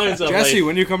my mind. So I'm Jesse, like,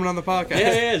 when you coming on the podcast?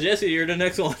 yeah, Jesse, you're the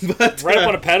next one. But Right up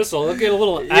on a pedestal. Look at a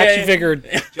little action figure.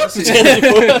 Jesse,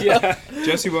 Yeah.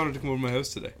 Jesse wanted to come over to my house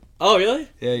today. Oh, really?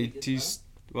 Yeah, he's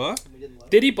what?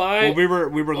 Did he buy? Well,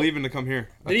 we were leaving to come here.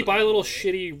 Did he buy a little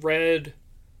shitty red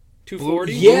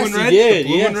 240? Blue Yes, and he red? did, The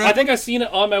blue yes. and I red? think I seen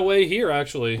it on my way here.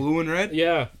 Actually, Blue and red?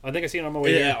 yeah, I think I seen it on my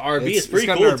way Yeah, here. RB is pretty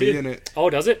it's got cool an RB too. in it. Oh,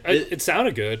 does it? It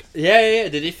sounded good. Yeah.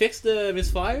 Did he fix the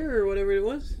misfire or whatever it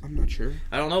was? I'm not sure.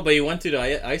 I don't know, but he went to the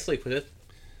ice lake with it.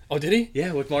 Oh, did he?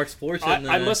 Yeah, with Mark Sports. I, And,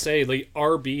 I must say, the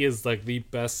RB is like the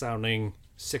best sounding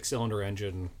 6-cylinder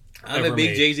engine. I'm ever a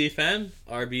big made. Jay-Z fan.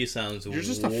 RB sounds You're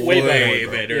just a way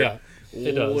fanboy, better. Yeah,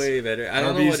 it does. Way better. I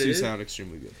don't know RBs what it do is, sound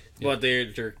extremely good. but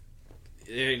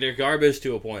they're garbage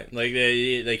to a point. Like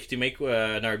to make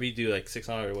an RB do like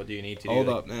 600. What do you need to Hold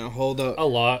do? up now, hold up. A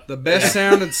lot. The best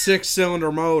sounding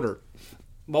 6-cylinder motor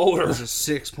Motor. is a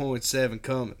 6.7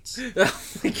 Cummins. Oh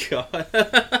my god.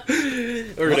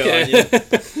 We're Okay. done.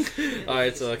 Yeah. All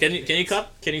right. So can you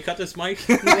cut this mic?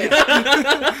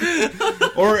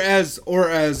 or as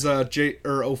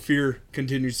Ophir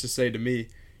continues to say to me,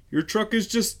 your truck is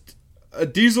just a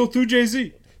diesel through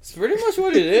Jay-Z. It's pretty much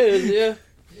what it is. Yeah.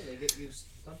 Yeah, they get used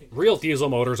something. Real diesel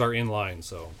motors are in line,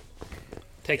 so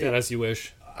take that as you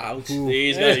wish. Ouch. Ooh.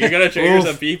 You're gonna trigger Oof.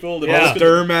 some people. The Yeah. most-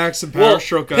 Duramax and Power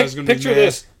Stroke guys are going to be picture mad.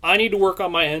 this. I need to work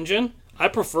on my engine. I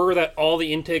prefer that all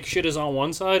the intake shit is on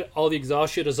one side, all the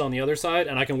exhaust shit is on the other side,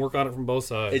 and I can work on it from both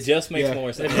sides. It just makes Yeah.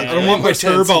 more sense. I don't want my Makes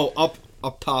sense. turbo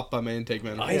up top by my intake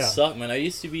man. I Yeah. suck, man. I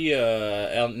used to be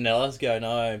an LS guy.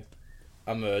 Now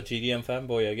I'm a GDM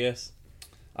fanboy, I guess.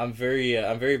 I'm very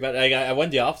bad. I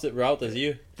went the opposite route as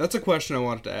you. That's a question I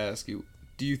wanted to ask you.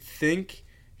 Do you think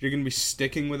you're going to be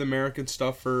sticking with American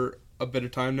stuff for a bit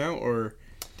of time now, or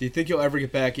do you think you'll ever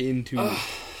get back into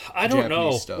I don't know.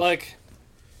 Japanese stuff? Like,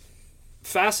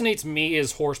 fascinates me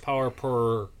is horsepower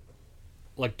per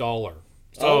like dollar.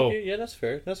 So okay, yeah, that's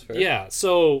fair. That's fair. yeah,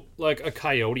 so like a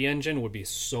Coyote engine would be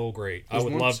so great. I There's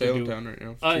would one love to sale do. down right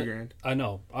now for $2,000. I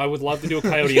know. I would love to do a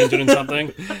Coyote engine in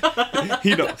something.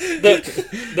 He knows.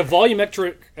 The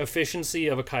volumetric efficiency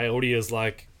of a Coyote is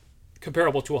like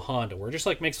comparable to a Honda, where it just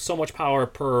like makes so much power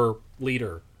per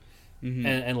liter,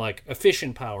 and like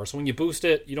efficient power. So when you boost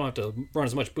it, you don't have to run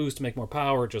as much boost to make more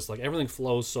power. Just like everything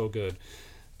flows so good.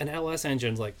 An LS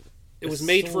engine's like It was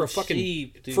made for a fucking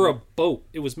cheap, dude. for a boat.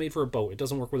 It was made for a boat. It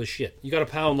doesn't work with a shit. You got to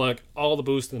pound like all the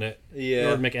boost in it in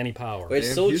order to make any power. But it's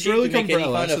Damn, so he's cheap really to make come any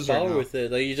for kind of LSs right power now. with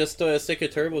it. Like you just stick a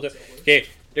turbo. Okay,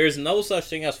 there's no such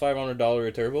thing as $500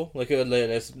 a turbo. Like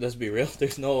let's be real.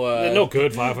 There's no no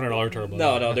good $500 turbo.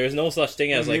 No, there's no such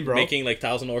thing as What do you like mean, bro? making like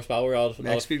 1,000 horsepower out of.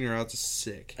 Max speed in your house is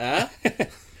sick. Huh?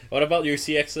 What about your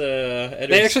CX editors?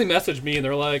 They actually messaged me and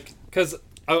they're like, because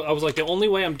I was like, the only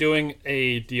way I'm doing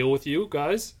a deal with you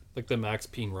guys, like the Max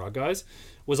Peen Raw guys,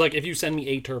 was like, if you send me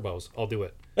 8 turbos, I'll do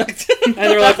it. And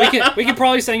they're like, we can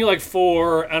probably send you like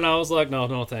 4. And I was like,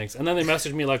 no thanks. And then they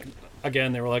messaged me like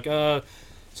again. They were like,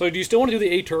 so do you still want to do the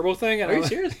 8 turbo thing? And Are you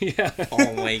serious? Yeah.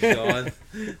 Oh my god,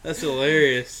 that's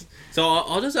hilarious. So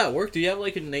how does that work? Do you have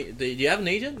like do you have an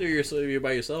agent, or you're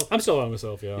by yourself? I'm still on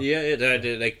myself. Yeah.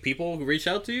 Yeah. Like people reach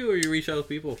out to you, or you reach out to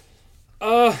people?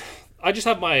 I just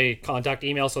have my contact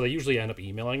email, so they usually end up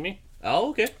emailing me. Oh,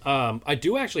 okay. I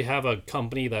do actually have a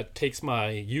company that takes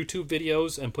my YouTube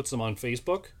videos and puts them on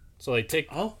Facebook. So they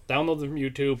download them from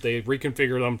YouTube, they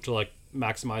reconfigure them to like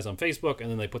maximize on Facebook, and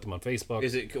then they put them on Facebook.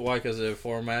 Is it why? Because the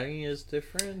formatting is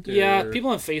different? Or? Yeah, people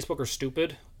on Facebook are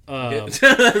stupid. Okay. That's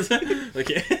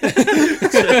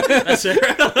fair.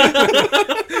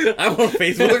 I'm on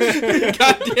Facebook.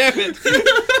 God damn it.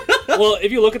 Well,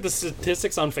 if you look at the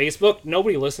statistics on Facebook,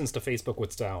 nobody listens to Facebook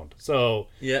with sound. So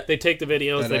they take the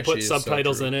videos, they put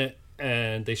subtitles in it,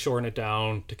 and they shorten it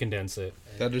down to condense it.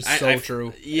 That is so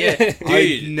true. Yeah, dude.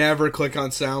 I never click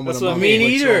on sound when I'm on me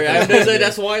neither.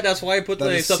 That's why I put That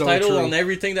the is so subtitle true. on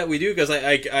everything that we do, because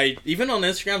I even on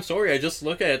Instagram story I just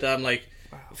look at it. I'm like,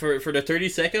 for the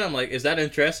 30-second, I'm like, is that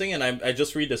interesting? And I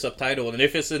just read the subtitle, and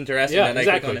if it's interesting, then I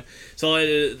click on it. So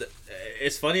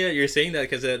it's funny that you're saying that,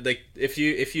 because like if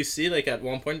you see like at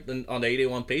one point on the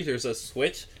 81 page, there's a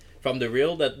switch from the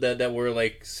reel that were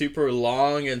like super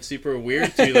long and super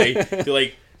weird to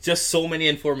like just so many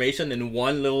information in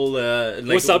one little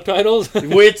with subtitles.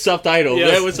 With subtitles.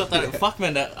 Yes. Yeah, with subtitles. Fuck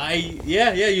man,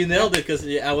 you nailed it, because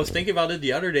I was thinking about it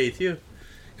the other day too.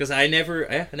 Because I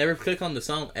never click on the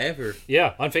sound ever.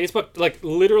 Yeah, on Facebook, like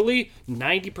literally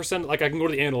 90%. Like I can go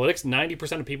to the analytics.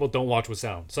 90% of people don't watch with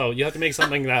sound. So you have to make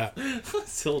something that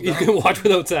you can watch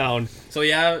without sound. So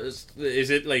yeah,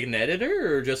 is it like an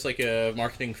editor or just like a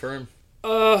marketing firm?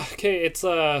 Okay,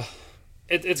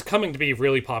 it's coming to be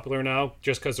really popular now,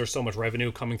 just because there's so much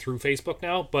revenue coming through Facebook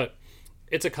now. But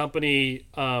it's a company.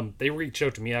 They reached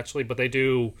out to me actually, but they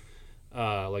do.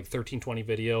 Like 1320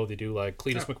 video, they do like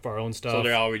Cletus McFarlane stuff. So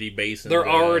they're already based. They're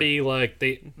already like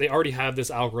they already have this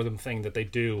algorithm thing that they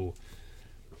do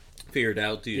figured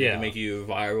out to make you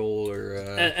viral, or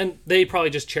and they probably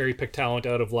just cherry pick talent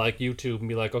out of like YouTube and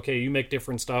be like, okay, you make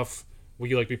different stuff. Will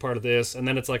you like be part of this? And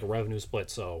then it's like a revenue split.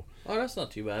 So that's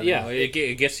not too bad. Yeah,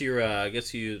 it gets your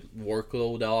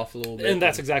workload off a little bit. And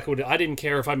that's exactly what I didn't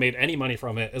care if I made any money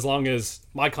from it, as long as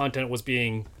my content was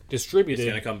being distributed. It's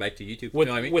gonna come back to YouTube, with,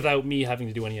 you know what I mean? Without me having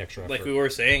to do any extra effort. Like we were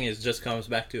saying, it just comes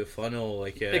back to a funnel.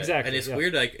 Like exactly, and it's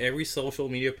weird. Like every social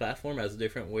media platform has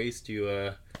different ways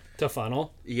to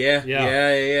funnel.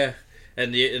 Yeah.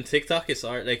 And TikTok is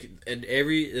hard. Like and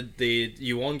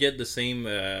you won't get the same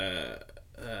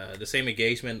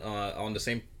engagement on the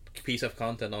same piece of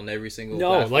content on every single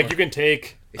platform. Like you can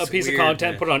take a piece of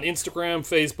content, man. put it on Instagram,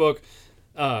 Facebook,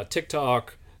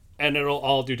 TikTok, and it'll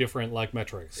all do different like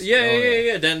metrics.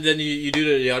 Yeah. Then you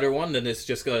do the other one, then it's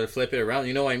just gonna flip it around.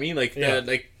 You know what I mean? Like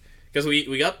because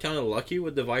we got kind of lucky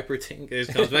with the Viper thing. It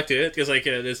comes back to it, because like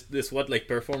this what like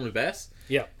performed best.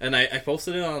 Yeah. And I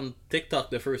posted it on TikTok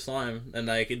the first time, and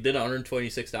like it did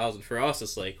 126,000 for us.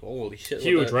 It's like holy shit,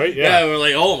 huge, right? Yeah, we're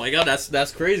like, oh my god,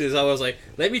 that's crazy. So I was like,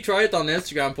 let me try it on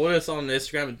Instagram. Put this on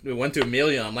Instagram. It went to 1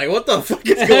 million. I'm like, what the fuck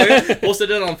is going on?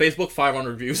 Posted it on Facebook,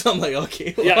 500 views. I'm like,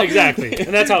 okay, well. Yeah, exactly,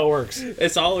 and that's how it works.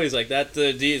 It's always like that.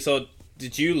 So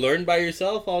did you learn by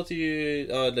yourself how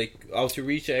to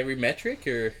reach every metric,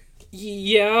 or?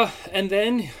 Yeah, and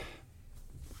then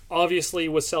obviously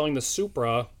with selling the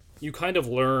Supra, you kind of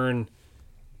learn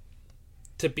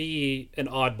to be an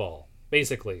oddball,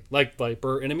 basically, like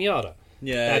Viper in a Miata.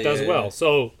 Yeah, that does well.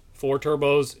 So 4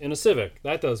 turbos in a Civic,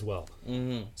 that does well.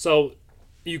 Mm-hmm. So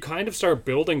you kind of start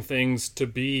building things to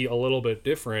be a little bit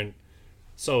different.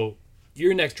 So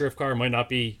your next drift car might not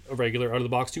be a regular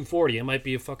out-of-the-box 240. It might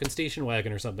be a fucking station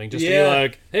wagon or something. Just to be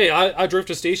like, hey, I drift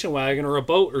a station wagon or a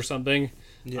boat or something.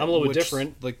 Yeah, I'm a little bit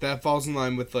different. Like, that falls in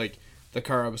line with, like, the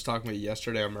car I was talking about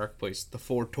yesterday on Marketplace. The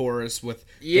Ford Taurus with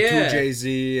the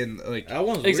 2JZ and, like... That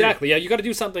one's exactly, weird. Yeah. You got to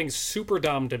do something super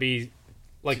dumb to be,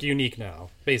 like, unique now,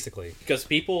 basically. Because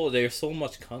there's so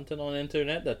much content on the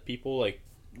internet that people, like,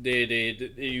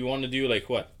 you want to do, like,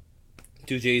 what?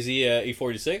 2JZ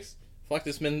E46? fuck,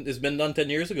 it's been done 10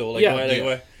 years ago. Like, Yeah, why, yeah.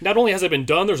 why? Not only has it been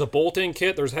done, there's a bolt-in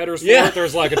kit, there's headers for Yeah. it,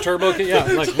 there's like a turbo kit. Yeah,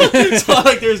 like So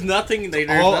like, there's nothing. Like,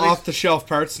 there's All nothing. off the shelf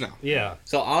parts now. yeah.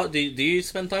 So do you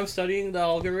spend time studying the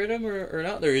algorithm or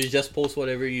not, or you just post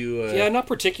whatever you? Yeah, not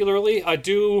particularly. I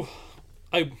do.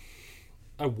 I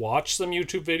watch some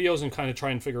YouTube videos and kind of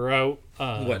try and figure out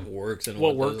what works and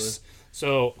what what works. doesn't.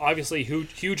 So obviously,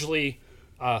 hugely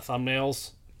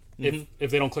thumbnails. If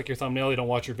they don't click your thumbnail, they don't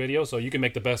watch your video. So you can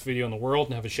make the best video in the world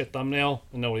and have a shit thumbnail,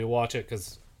 and nobody will watch it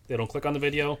because they don't click on the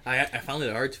video. I found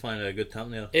it hard to find a good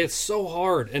thumbnail. It's so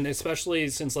hard, and especially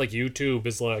since like YouTube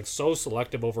is like so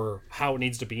selective over how it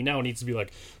needs to be now. It needs to be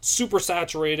like super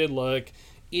saturated, like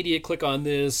idiot click on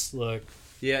this, like.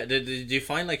 Yeah, did you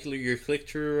find like your click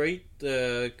through rate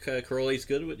correlates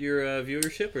good with your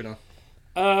viewership or no?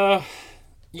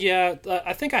 Yeah,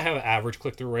 I think I have an average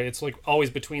click-through rate. It's like always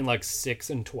between like 6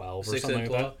 and 12 or 6 something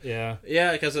and like 12? that. Yeah.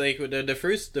 Yeah, because like the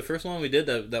first one we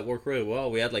did that worked really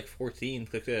well. We had like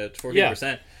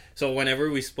 14%. So whenever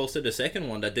we posted the second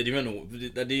one, that did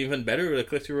even better. The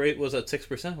click through rate was at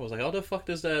 6%. I was like, how the fuck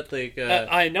does that like?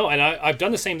 I know, and I've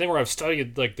done the same thing where I've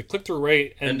studied like the click-through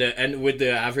rate and with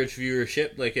the average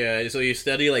viewership, like so you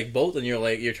study like both, and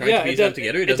you're trying to piece them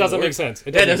together. It doesn't make sense.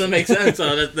 It doesn't make sense.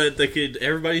 So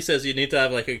everybody says you need to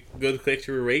have like a good click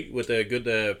through rate with a good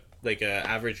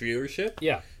average viewership.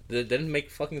 Yeah, that didn't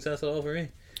make fucking sense at all for me.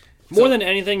 More than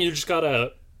anything, you just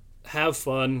gotta have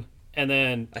fun. And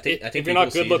then, I think if you're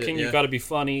not good looking, yeah. you've got to be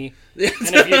funny. And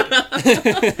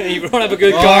if you don't have a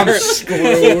good car, I'm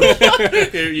screwed.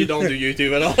 You don't do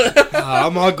YouTube at all.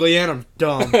 I'm ugly and I'm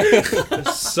dumb.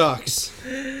 This sucks.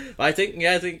 I think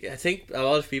a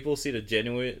lot of people see the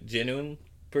genuine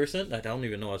person. I don't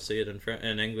even know how to say it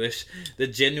in English. The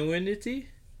genuinity.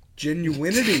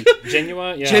 Genuinity.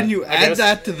 Genuine, yeah. Add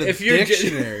that to the If you're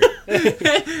dictionary.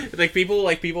 like people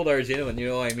that are genuine, you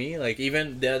know what I mean? Like,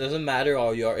 even that doesn't matter how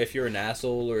you are, if you're an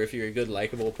asshole or if you're a good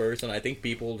likable person. I think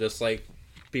people just like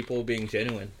people being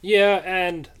genuine. Yeah,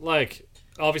 and like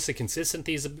obviously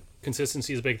consistency is a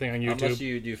big thing on YouTube. How much do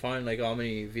you find, like, how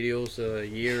many videos a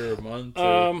year or month?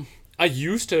 I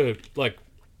used to like.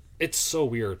 It's so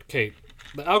weird. Okay,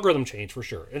 the algorithm changed for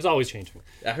sure. It's always changing.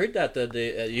 I heard that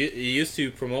they you used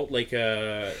to promote like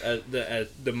the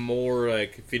more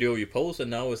like video you post,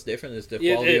 and now it's different. It's the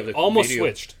quality of the almost video.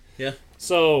 switched. Yeah.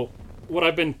 So what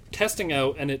I've been testing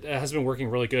out, and it has been working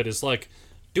really good, is like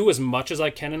do as much as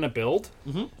I can in a build,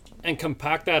 and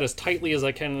compact that as tightly as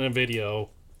I can in a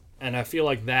video, and I feel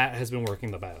like that has been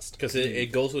working the best Because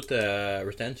it goes with the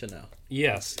retention now.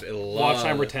 Yes, watch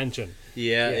time retention.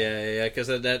 Yeah. Because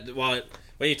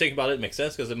when you think about it, it makes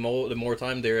sense. Because the more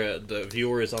time the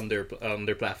viewer is on their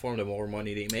platform, the more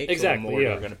money they make. Exactly. So the more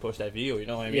they're going to push that video. You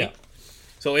know what I mean? Yeah.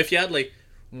 So if you had like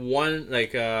one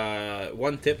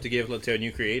tip to give to a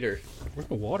new creator. Where's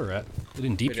the water at? I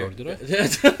didn't deep throat, did I?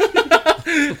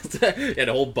 Yeah,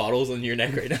 the whole bottle's on your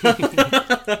neck right now.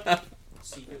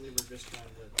 Secretly, we're just trying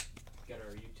to get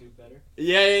our YouTube better.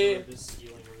 Yeah. We're just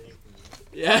stealing everything from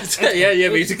you. Yeah,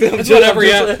 basically. It's whatever,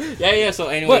 yeah. Yeah, so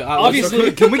anyway. But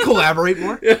obviously, Can we collaborate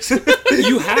more?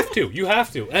 you have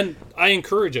to, and I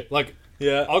encourage it. Like,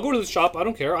 yeah. I'll go to the shop. I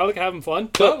don't care. I like having fun.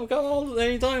 But Come all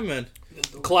anytime, man.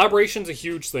 collaboration's a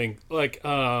huge thing. Like,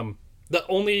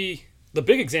 the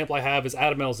big example I have is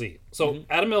Adam LZ. So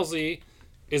Adam LZ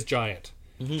is giant.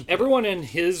 Everyone in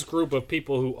his group of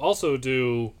people who also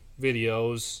do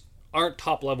videos aren't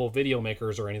top level video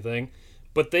makers or anything,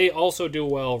 but they also do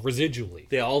well residually.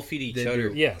 They all feed each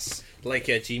other. Yes. Like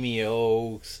Jimmy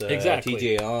Oaks, Exactly.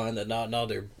 TJ On, and now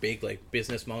they're big like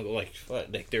business mongo,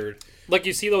 like they're Like,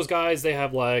 you see those guys, they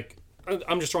have like,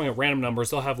 I'm just throwing out random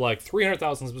numbers, they'll have like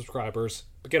 300,000 subscribers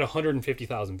but get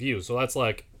 150,000 views. So that's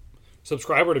like,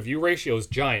 subscriber to view ratio is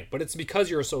giant, but it's because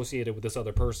you're associated with this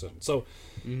other person. So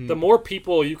the more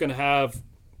people you can have,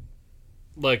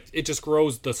 like, it just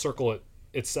grows the circle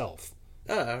itself.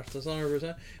 that's 100%.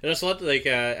 And that's what, like,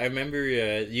 I remember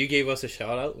you gave us a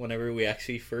shout out whenever we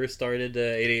actually first started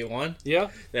 881. Yeah.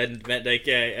 And like,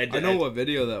 I know what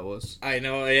video that was. I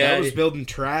know. Yeah, I was building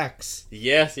tracks.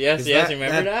 Yes.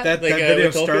 Remember that? That Like, video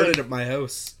we told you started that- at my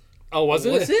house. Oh, was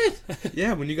it? Was it?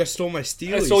 Yeah, when you guys stole my I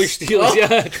Steelies. stole your Steelers,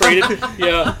 yeah. Traded.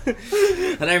 Yeah.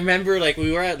 And I remember, like,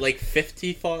 we were at like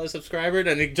 50 subscribers,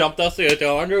 and it jumped us to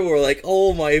 100. We were like,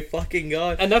 oh my fucking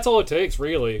god. And that's all it takes,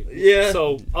 really. Yeah.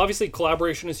 So, obviously,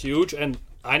 collaboration is huge, and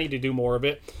I need to do more of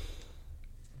it.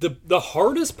 The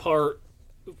hardest part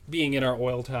being in our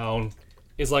oil town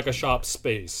is like a shop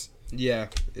space. Yeah,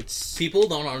 it's People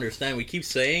don't understand. We keep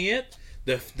saying it.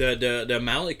 The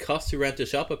amount it costs to rent a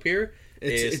shop up here.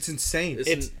 it's insane.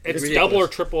 It's ridiculous. double or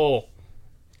triple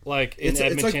like in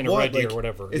Edmonton or Red Deer or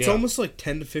whatever. It's almost like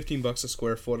 $10 to $15 a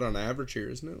square foot on average here,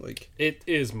 isn't it? Like it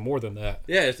is more than that.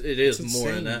 Yeah, it is insane,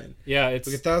 more than that. Man. Yeah, it's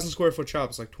like 1,000 square foot shop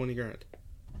is like $20,000.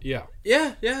 Yeah.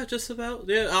 Yeah, just about.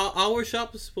 Yeah, our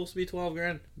shop is supposed to be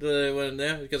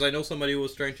 $12,000. Because I know somebody who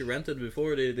was trying to rent it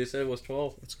before. They said it was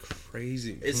 12. That's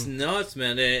crazy. Man. It's nuts,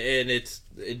 man, and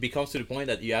it becomes to the point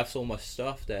that you have so much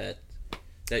stuff that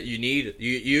you need.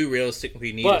 You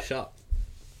realistically need a shop.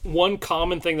 One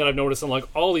common thing that I've noticed in like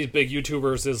all these big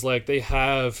YouTubers is like they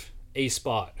have a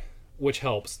spot, which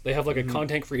helps. They have like a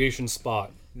content creation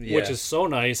spot, which is so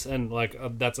nice, and like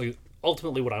that's like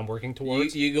ultimately what I'm working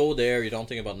towards. You go there, you don't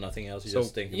think about nothing else. You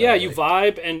just think about you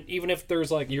vibe, and even if there's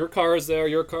like your car is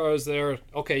there,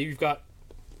 okay, you've got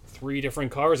 3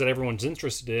 different cars that everyone's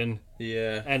interested in.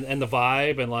 Yeah. And the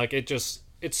vibe, and like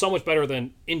it's so much better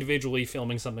than individually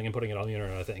filming something and putting it on the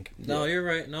internet, I think. No, you're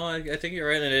right. No, I think you're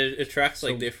right, and it attracts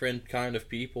like different kind of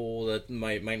people that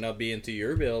might not be into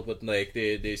your build, but like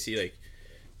they see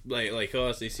like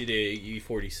us, they see the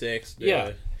E46.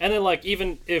 Yeah. And then like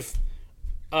even if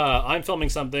I'm filming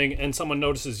something and someone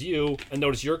notices you and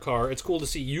notices your car, it's cool to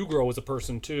see you grow as a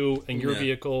person too, and your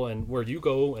vehicle and where you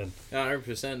go. And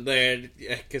 100%.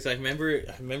 Because I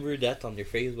remember that on your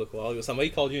Facebook a while ago.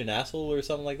 Somebody called you an asshole or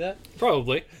something like that.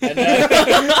 Probably. And,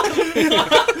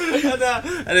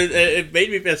 it made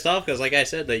me pissed off because, like I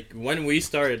said, like when we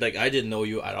started, like I didn't know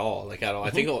you at all. I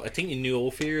think you knew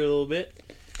Ophir a little bit.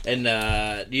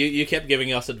 And you kept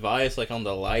giving us advice like on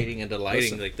the lighting and the lighting.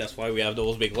 Listen. Like that's why we have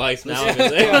those big lights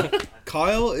now.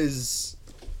 Kyle is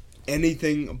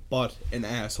anything but an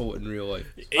asshole in real life.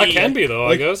 I can be though,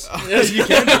 like, I guess. You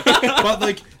can be. But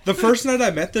like the first night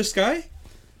I met this guy,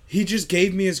 he just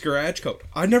gave me his garage code.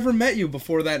 I never met you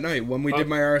before that night when we did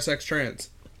my RSX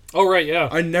Trans. Oh right, yeah.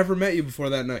 I never met you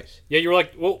before that night. Yeah, you were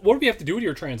like, well, what do we have to do with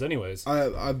your Trans anyways?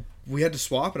 We had to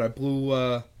swap it. I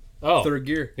blew third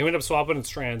gear. You ended up swapping its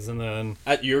Trans, and then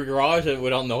at your garage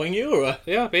without knowing you, or what?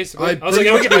 Yeah, basically. I was like,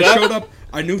 yeah, we can do that. Showed up.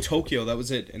 I knew Tokyo. That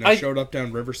was it, and I showed up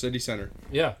down River City Center.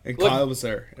 Yeah, and Kyle was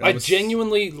there. I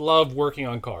genuinely love working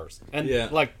on cars, and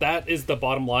like that is the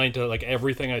bottom line to like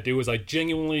everything I do. Is I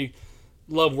genuinely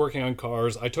love working on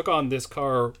cars. I took on this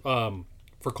car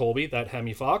for Colby, that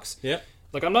Hemi Fox. Yeah,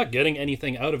 like I'm not getting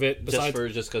anything out of it besides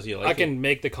just because you like. I can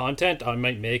make the content. I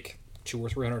might make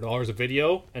 $200 or $300 a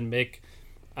video and make,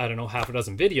 I don't know, half a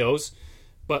dozen videos,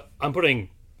 but I'm putting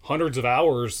hundreds of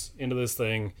hours into this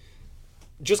thing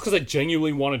just because I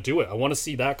genuinely want to do it. I want to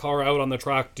see that car out on the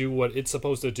track do what it's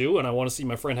supposed to do, and I want to see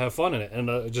my friend have fun in it.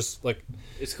 And just like,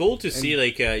 it's cool to see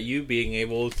like you being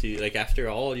able to, like, after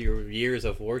all your years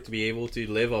of work, to be able to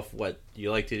live off what you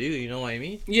like to do. You know what I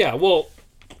mean? Yeah. Well,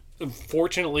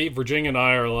 fortunately, Virginia and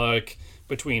I are like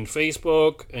between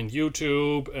Facebook and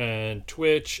YouTube and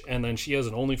Twitch, and then she has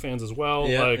an OnlyFans as well.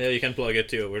 Yeah, like, yeah, you can plug it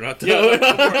too. We're not.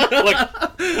 Like,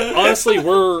 honestly,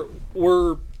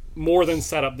 we're more than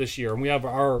set up this year, and we have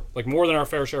our like more than our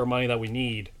fair share of money that we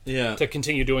need to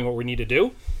continue doing what we need to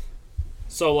do.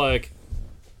 So like,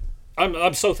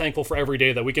 I'm so thankful for every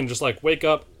day that we can just like wake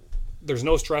up. There's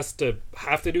no stress to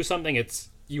have to do something. It's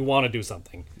you want to do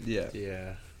something. Yeah.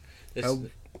 Yeah.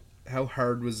 How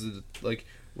hard was it? Like,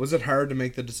 was it hard to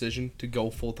make the decision to go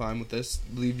full time with this?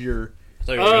 Leave your. I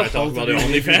thought you were going to talk about the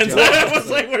OnlyFans. I was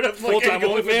like, where the fuck full time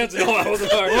OnlyFans? No, that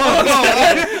wasn't hard.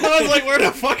 I was like, where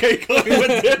the fuck are you going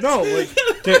with this? No, like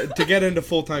to get into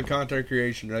full time content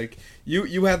creation, like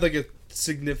you had like a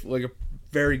significant, like a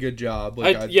very good job.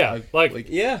 Like yeah.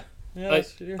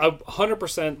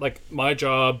 100%. Like my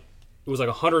job, it was like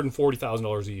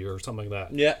 $140,000 a year or something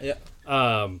like that.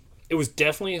 Yeah. It was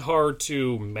definitely hard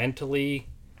to mentally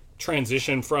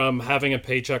transition from having a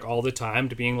paycheck all the time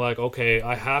to being like, okay,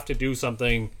 I have to do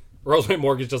something or else my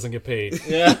mortgage doesn't get paid.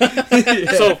 Yeah.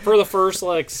 So for the first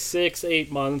like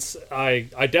 6-8 months, I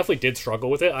definitely did struggle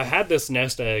with it. I had this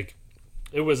nest egg.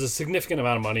 It was a significant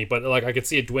amount of money, but like I could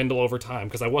see it dwindle over time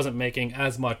because I wasn't making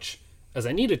as much as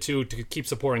I needed to keep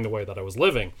supporting the way that I was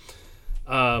living.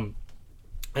 And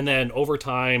then over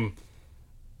time,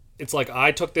 it's like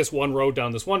I took this one road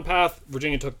down this one path.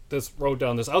 Virginia took this road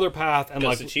down this other path, and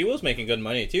like she was making good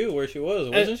money too, where she was,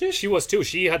 wasn't she? She was too.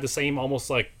 She had the same almost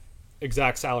like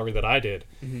exact salary that I did,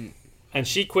 and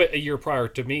she quit a year prior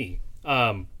to me.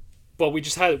 But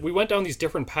we went down these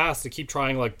different paths to keep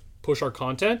trying like push our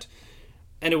content,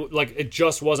 and it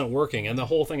just wasn't working. And the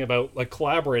whole thing about like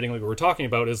collaborating, like we were talking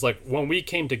about, is like when we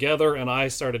came together and I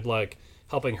started like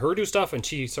helping her do stuff, and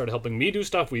she started helping me do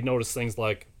stuff. We noticed things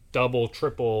like double,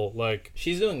 triple, like...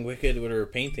 She's doing wicked with her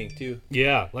painting, too.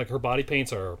 Yeah, like her body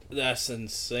paints are... That's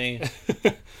insane.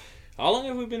 How long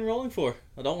have we been rolling for?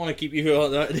 I don't want to keep you out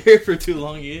there for too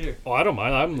long either. Oh, I don't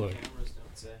mind. I'm like... Cameras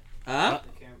don't say. Huh?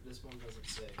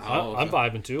 Oh, I'm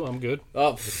vibing too. I'm good.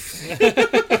 Oh.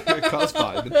 Cause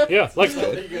vibing. Yeah, like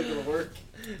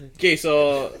Okay,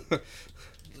 so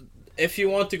if you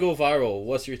want to go viral,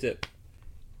 what's your tip?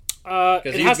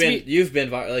 Because you've been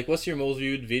viral. Like, what's your most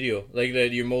viewed video? Like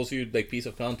your most viewed piece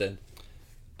of content?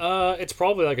 It's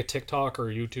probably like a TikTok or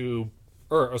YouTube,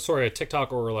 or sorry, a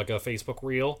TikTok or like a Facebook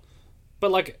reel.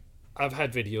 But like, I've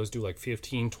had videos do like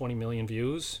 15, 20 million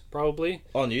views probably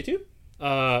On YouTube?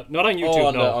 not on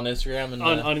YouTube. On Instagram and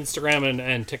on Instagram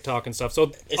and TikTok and stuff.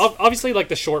 So obviously, like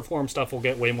the short form stuff will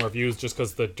get way more views just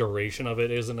because the duration of it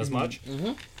isn't as much.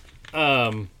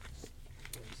 Mm-hmm.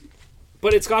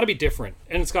 But it's got to be different,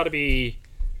 and it's got to be.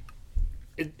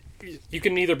 You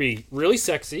can either be really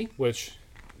sexy, which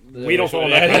we don't fall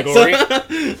in that category.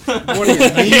 What do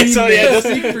you mean? So yeah,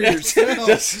 Speak for yourself.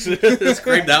 just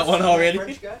scrape that one already.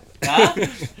 French guy? Huh? Like,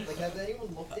 have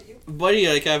anyone looked at you? Buddy,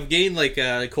 like I've gained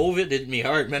COVID hit me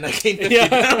hard, man. I gained 50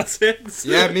 pounds since.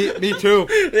 Yeah, me too.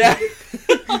 Yeah.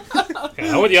 Okay,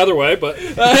 I went the other way, but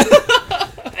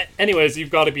anyways, you've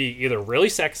got to be either really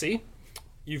sexy,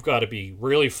 you've got to be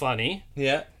really funny,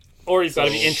 Yeah. or you've got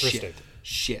to be interested.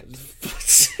 Shit.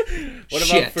 What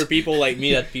about for people like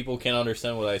me that people can't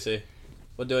understand what I say?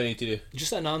 What do I need to do?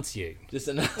 Just enunciate. Just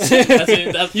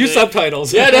that's Use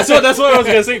subtitles. Yeah, that's what I was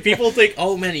gonna say. People think,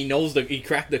 oh man, he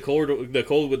cracked the code with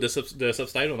the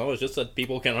subtitle. No, it's just that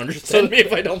people can understand me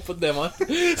if I don't put them on.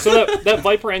 So that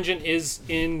Viper engine is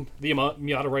in the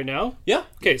Miata right now. Yeah.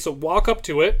 Okay, so walk up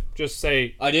to it. Just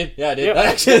say. I did. Yeah, I did. Yeah.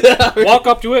 Actually, Walk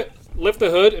up to it, lift the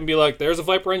hood, and be like, "There's a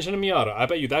Viper engine in Miata. I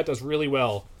bet you that does really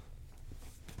well."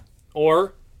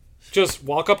 Or just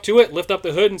walk up to it, lift up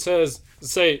the hood, and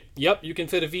say, "Yep, you can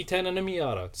fit a V10 in a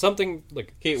Miata." Something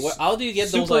like. Okay, how do you get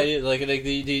those Super- ideas? Like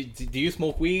do you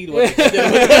smoke weed? Like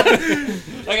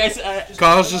I said,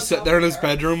 Kyle's just sitting there in his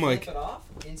bedroom, like. Flip it off,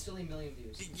 instantly million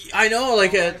views. I know,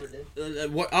 like. All I ever did.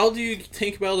 How do you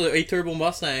think about the 8 turbo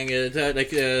Mustang?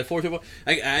 4 turbo.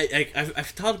 I've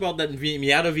thought about that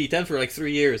Miata V10 for like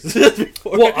 3 years.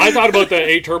 Before. Well, I thought about the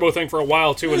 8 turbo thing for a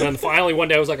while too, and then finally one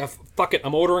day I was like, "Fuck it,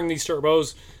 I'm ordering these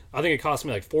turbos." I think it cost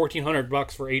me like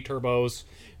 $1,400 for 8 turbos.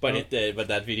 But but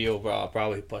that video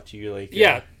probably put you like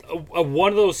one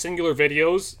of those singular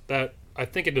videos that I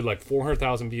think it did like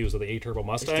 400,000 views of the 8 turbo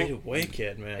Mustang. It's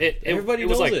wicked, man. Everybody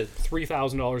was knows like it.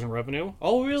 $3,000 in revenue.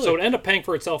 Oh, really? So it ended up paying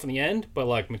for itself in the end, but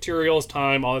like materials,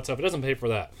 time, all that stuff, it doesn't pay for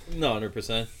that. No,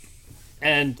 100%.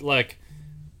 And like,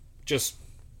 just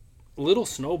little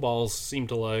snowballs seem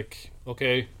to like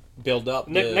build up.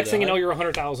 Next thing you know, you're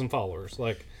 100,000 followers.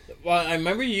 Like, well, I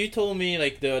remember you told me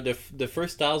like the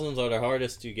first thousands are the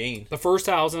hardest to gain. the first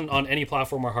 1,000 on any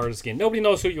platform are hardest to gain. Nobody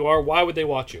knows who you are. Why would they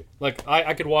watch you? Like,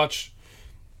 I could watch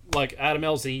like Adam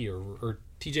LZ or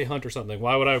TJ Hunt or something.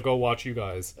 Why would I go watch you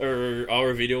guys? Or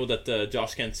our video that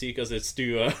Josh can't see because it's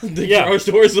too the Yeah. garage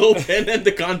doors open and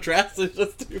the contrast is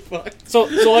just too fucked. So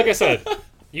like I said,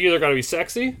 you either got to be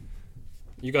sexy,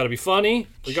 you got to be funny,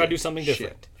 or you got to do something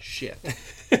different. Shit.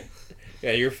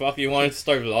 Yeah, you're fucked. You want to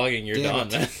start vlogging, you're Damn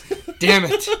done, it. man. Damn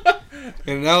it.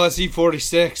 And an LSE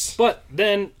 46. But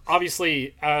then,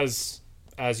 obviously, as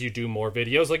you do more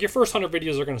videos, like your first 100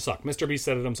 videos are going to suck. Mr. Beast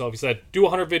said it himself. He said, do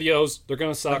 100 videos, they're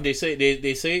going to suck. They say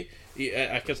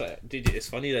because it's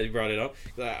funny that you brought it up.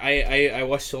 I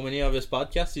watched so many of his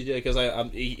podcasts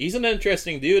because he's an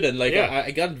interesting dude, and like Yeah. I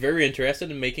got very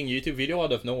interested in making YouTube video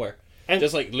out of nowhere. And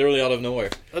Just like literally out of nowhere.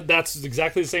 that's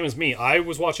exactly the same as me. I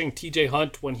was watching TJ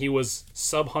Hunt when he was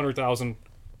sub 100,000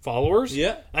 followers.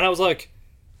 Yeah. And I was like,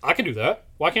 I can do that.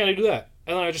 Why can't I do that?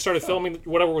 And then I just started filming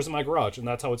whatever was in my garage, and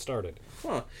that's how it started.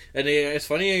 Huh. And it's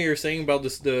funny you're saying about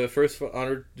the first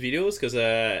 100 videos because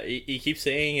he keeps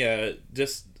saying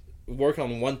just work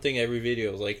on one thing every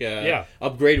video. Like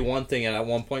upgrade one thing, and at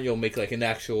one point you'll make like an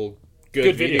actual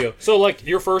good video. So like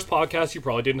your first podcast, you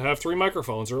probably didn't have 3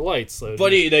 microphones or lights.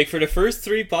 Buddy, like for the first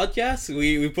 3 podcasts,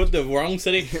 we put the wrong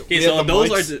setting. Okay, We so had the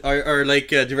those are like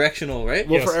directional, right?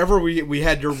 Well, Yes. forever we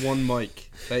had your one mic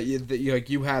that you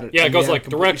had it. Yeah, it and goes we had like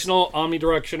completely- directional,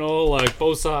 omnidirectional, like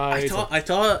both sides. I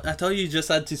thought you just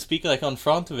had to speak like on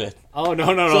front of it. Oh no.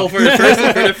 So for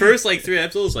the first like 3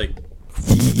 episodes, like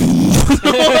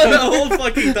the whole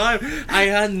fucking time, I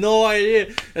had no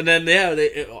idea. And then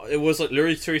it was like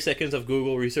literally 3 seconds of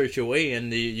Google research away,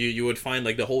 and you would find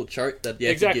like the whole chart that you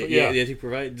had to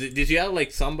provide. Did you have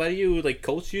like somebody who like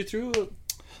coached you through?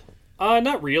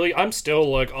 Not really. I'm still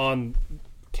like on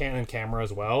Canon camera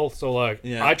as well. So like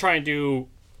I try and do,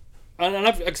 and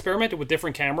I've experimented with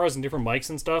different cameras and different mics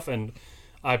and stuff. And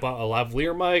I bought a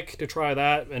lavalier mic to try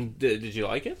that. And Did you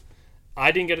like it?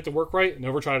 I didn't get it to work right.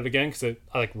 Never tried it again because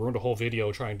I like ruined a whole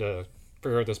video trying to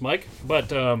figure out this mic.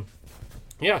 But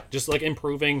yeah, just like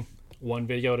improving one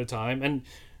video at a time. And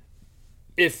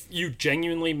if you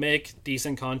genuinely make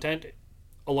decent content,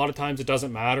 a lot of times it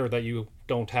doesn't matter that you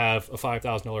don't have a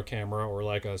 $5,000 camera or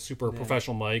like a super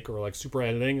professional mic or like super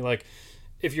editing. Like,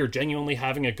 if you're genuinely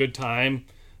having a good time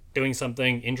doing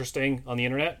something interesting on the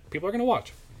internet, people are going to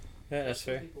watch. Yeah, that's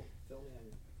fair. People filming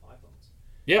on iPhones.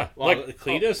 Yeah, Well, like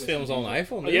Cletus films on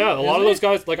iPhone. Yeah, a lot of those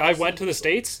guys. Like, I went to the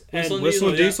States and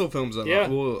Whistling Diesel films on. Yeah.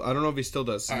 Well, I don't know if he still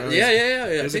does.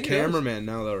 Yeah. He's a cameraman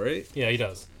now, though, right? yeah, he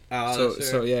does.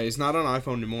 So yeah, he's not on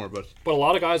iPhone anymore, but But a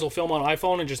lot of guys will film on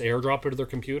iPhone and just airdrop it to their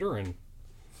computer, and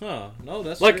no,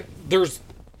 that's like true.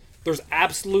 there's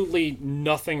absolutely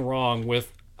nothing wrong with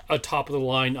a top of the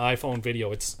line iPhone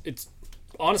video. It's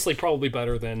honestly probably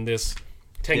better than this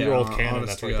 10-year-old Canon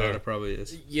that's right there. It probably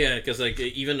is. Yeah, because like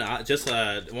even just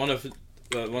one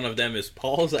of them is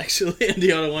Paul's actually, and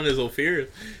the other one is Ophir,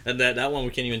 and that one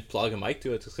we can't even plug a mic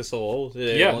to it. It's just so old.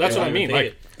 Yeah, that's what I mean.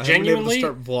 Like, I genuinely,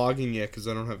 haven't been able to start vlogging yet because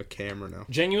I don't have a camera now.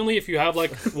 Genuinely, if you have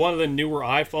like one of the newer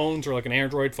iPhones or like an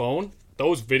Android phone,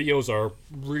 those videos are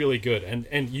really good.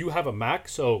 And you have a Mac,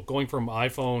 so going from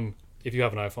iPhone, if you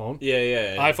have an iPhone,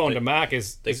 iPhone to Mac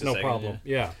is no problem.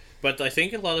 Yeah. But I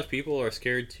think a lot of people are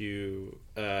scared to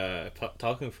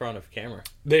talk in front of camera.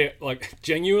 They, like,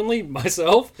 genuinely,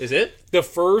 myself, Is it? the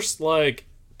first, like,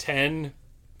 10,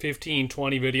 15,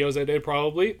 20 videos I did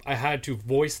probably, I had to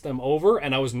voice them over,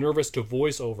 and I was nervous to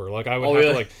voice over. Like, I would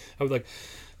have to, like,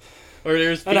 Or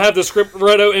there's and I have the script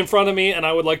read out in front of me, and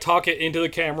I would, like, talk it into the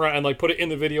camera and, like, put it in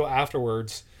the video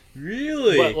afterwards.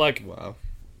 Really? But, like, Wow.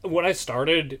 when I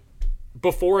started...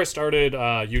 Before I started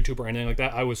YouTube or anything like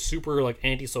that, I was super like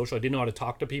antisocial. I didn't know how to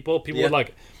talk to people. People would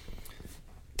like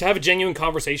to have a genuine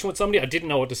conversation with somebody. I didn't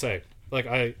know what to say. Like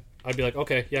I'd be like,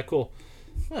 okay, yeah, cool.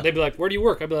 Huh. They'd be like, where do you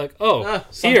work? I'd be like, oh,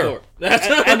 here.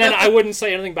 And then I wouldn't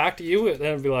say anything back to you.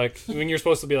 Then I'd be like, when you're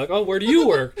supposed to be like, oh, where do you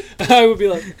work? I would be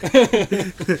like,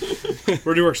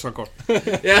 where do you work, Suncor?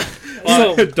 Yeah.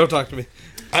 So, don't talk to me.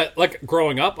 Like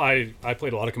growing up, I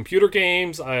played a lot of computer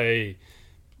games. I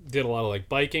did a lot of like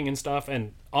biking and stuff,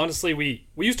 and honestly we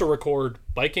used to record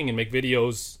biking and make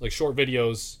videos, like short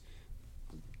videos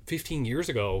 15 years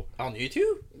ago On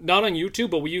YouTube? not on YouTube,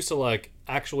 but we used to like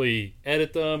actually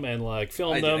edit them and like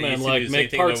film them and like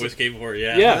make parts with skateboard.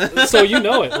 yeah so you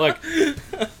know it, like,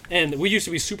 and we used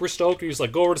to be super stoked. We used to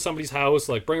like go over to somebody's house,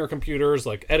 like bring our computers,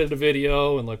 like edit a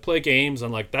video and like play games,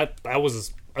 and like that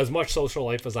was as much social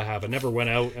life as I have. I never went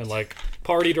out and like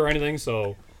partied or anything,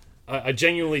 so I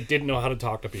genuinely didn't know how to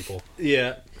talk to people.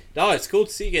 Yeah. No, it's cool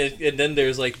to see. And then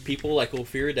there's like people like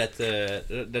Ophir that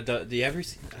do you ever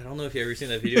see? I don't know if you ever seen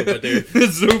that video, but they're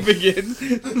zooming in.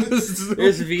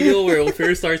 There's a video where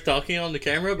Ophir starts talking on the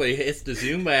camera, but he hits the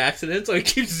zoom by accident, so he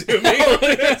keeps zooming.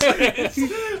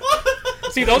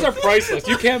 See, those are priceless.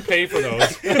 You can't pay for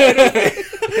those.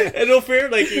 And Ophir,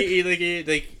 like he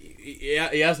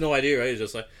has no idea, right? He's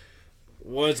just like,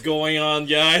 what's going on,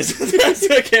 guys? That's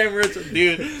the camera.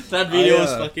 Dude, that video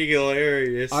is fucking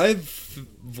hilarious. I've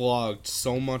vlogged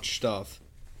so much stuff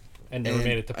and never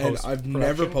made it to post. And I've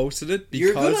never posted it because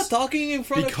you're good at talking in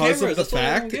front of cameras. Because of the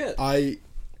That's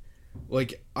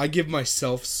fact I give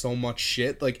myself so much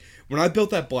shit. Like when I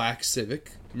built that black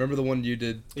Civic, remember the one you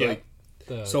did? Like,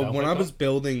 so when I was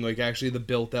building like actually the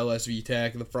built LSV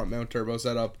tech, the front mount turbo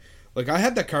setup, like I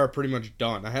had that car pretty much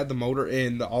done. I had the motor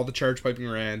in, all the charge piping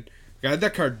ran. I had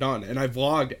that car done, and I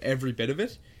vlogged every bit of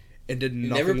it, and did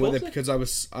nothing with it because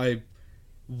I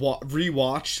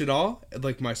rewatched it all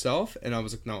like myself, and I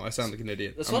was like, no, I sound like an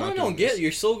idiot. That's what I don't get.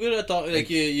 You're so good at talking. Like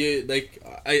you like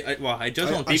I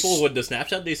judge on people with the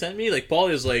Snapchat they sent me. Like Paul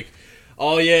is like,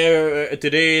 oh yeah,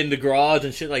 today in the garage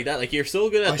and shit like that. Like you're so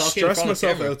good at talking. I stress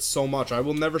myself out so much. I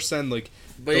will never send like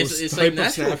but those it's type like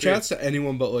of Snapchats to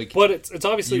anyone but like. But it's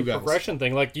obviously a progression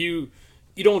thing. Like you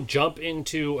don't jump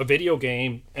into a video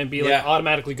game and be like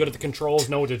automatically good at the controls,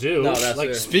 know what to do. No, that's like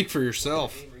fair. Speak for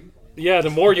yourself. Yeah, the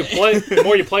more you play,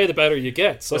 the better you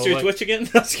get. So what's your Twitch again?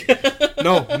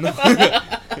 No.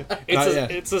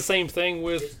 It's the same thing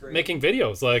with making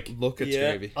videos. Like, look at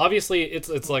baby. Obviously,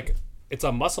 it's like it's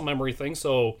a muscle memory thing.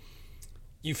 So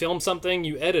you film something,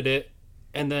 you edit it,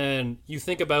 and then you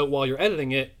think about while you're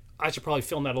editing it, I should probably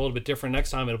film that a little bit different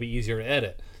next time. It'll be easier to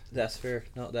edit. That's fair.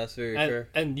 No, that's very fair.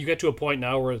 And you get to a point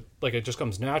now where like it just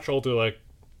comes natural to like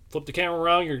flip the camera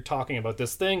around. You're talking about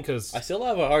this thing because I still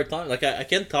have a hard time. Like I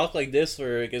can't talk like this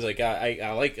because like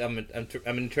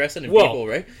I'm interested in people,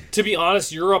 right? To be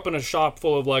honest, you're up in a shop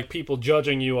full of like people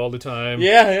judging you all the time.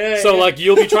 Yeah. So like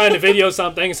you'll be trying to video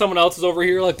something, someone else is over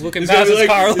here like looking past his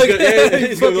car, like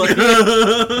he's gonna be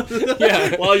like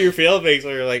yeah. While you're filming,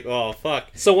 so you're like, oh fuck.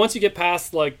 So once you get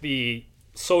past like the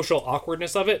social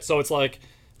awkwardness of it, so it's like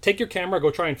take your camera,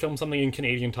 go try and film something in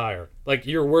Canadian Tire. Like,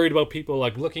 you're worried about people,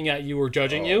 like, looking at you or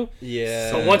judging you.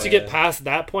 Yeah. So once you get past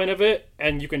that point of it,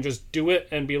 and you can just do it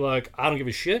and be like, I don't give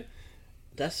a shit.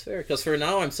 That's fair, because for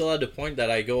now I'm still at the point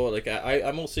that I go, like,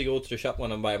 I mostly go to the shop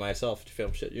when I'm by myself to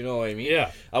film shit, you know what I mean?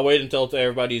 Yeah. I wait until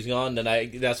everybody's gone,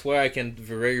 then that's where I can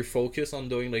very focus on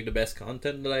doing, like, the best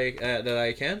content that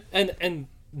I can. And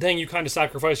then you kind of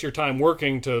sacrifice your time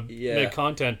working to make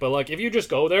content, but, like, if you just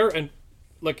go there and,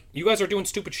 like, you guys are doing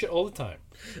stupid shit all the time.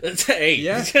 Hey.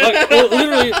 Yeah. Like,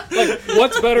 literally, like,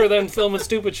 what's better than filming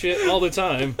stupid shit all the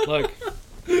time? Like,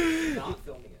 Not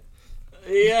filming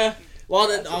it. Yeah. Well,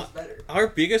 Sounds better. our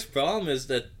biggest problem is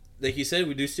that, like you said,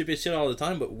 we do stupid shit all the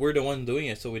time, but we're the one doing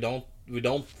it, so we don't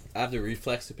have the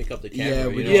reflex to pick up the camera. Yeah,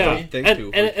 we you know? just yeah, don't think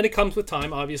to. and it comes with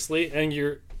time, obviously, and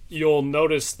you'll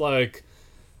notice, like,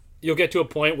 you'll get to a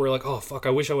point where, like, oh fuck, I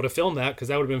wish I would have filmed that because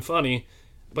that would have been funny.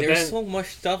 But There's then, so much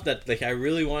stuff that, like, I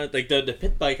really wanted, like, the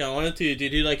pit bike. I wanted to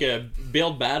do like a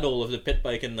build battle of the pit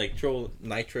bike and, like, throw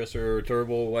nitrous or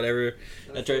turbo or whatever.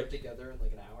 And throw it together in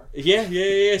like an hour.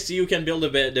 Yeah. So you can build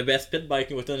the best pit bike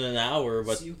within an hour,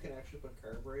 but So you can actually put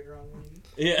carburetor on one.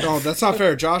 yeah. No, that's not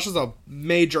fair. Josh has a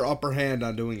major upper hand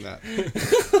on doing that.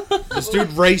 This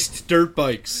dude raced dirt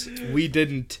bikes. We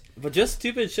didn't. But just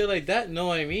stupid shit like that, know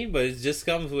what I mean? But it just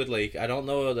comes with, like, I don't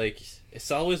know, like, it's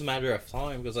always a matter of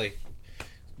time, because, like,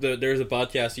 there's a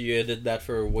podcast, you did that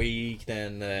for a week,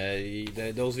 then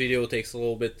those video takes a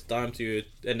little bit of time to,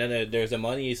 and then there's the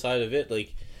money side of it.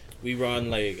 Like, we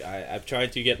run, like, I've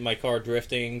tried to get my car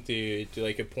drifting to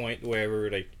like a point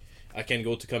where, like, I can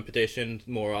go to competition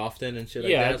more often and shit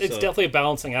like that. yeah, it's definitely a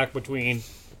balancing act between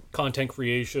content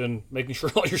creation, making sure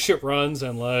all your shit runs,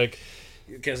 and, like,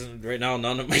 because right now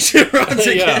none of my shit runs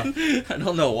again. I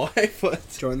don't know why, but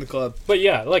Join the club. but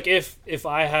yeah, like, if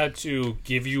I had to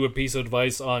give you a piece of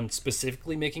advice on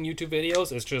specifically making YouTube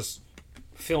videos, it's just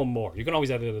film more. You can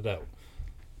always edit it out.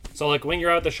 So, like, when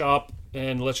you're at the shop,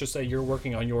 and let's just say you're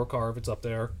working on your car, if it's up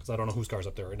there, because I don't know whose car's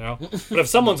up there right now, but if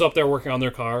someone's up there working on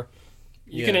their car,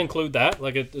 you can include that.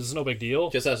 Like, it's no big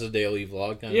deal. just as a daily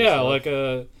vlog kind of Yeah, stuff.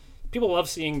 like, people love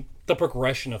seeing the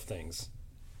progression of things.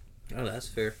 Oh, that's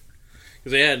fair.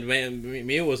 Because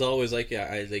me was always like,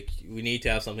 we need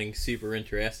to have something super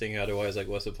interesting. Otherwise, like,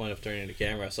 what's the point of turning the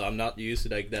camera? So I'm not used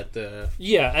to, like, that.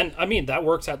 Yeah, and I mean that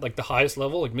works at, like, the highest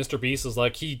level. Like, Mr. Beast is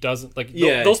like, he doesn't, like,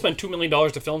 they'll spend $2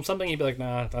 million to film something. He'd be like,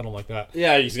 nah, I don't like that.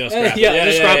 Yeah, he's gonna scrap.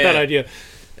 Just scrap that idea.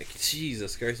 Like,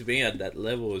 Jesus Christ, being at that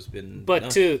level has been.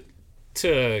 But enough.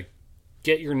 to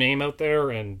get your name out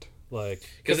there and, like,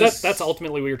 because that's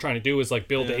ultimately what you're trying to do is, like,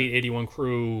 build the 881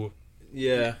 crew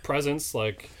presence,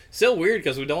 like. Still weird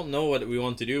because we don't know what we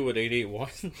want to do with 881.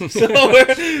 So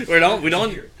we don't.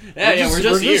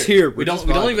 We're just here. We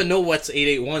don't even know what's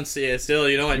 881 still.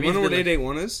 You know what I mean? You know what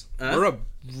 881 is? We're a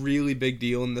really big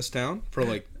deal in this town for,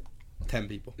 like, 10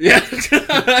 people. Yeah.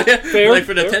 Fair, like,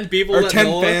 for the 10 people or that 10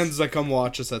 know fans us. that come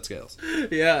watch us at Scales.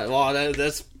 Yeah, well,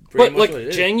 that's pretty But, much like, what it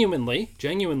is.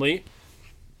 genuinely,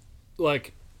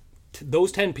 like,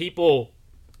 those 10 people,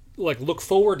 like, look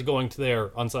forward to going to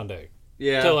there on Sunday.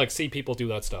 Yeah. To, like, see people do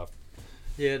that stuff.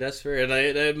 Yeah, that's fair.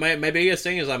 And my biggest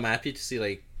thing is I'm happy to see,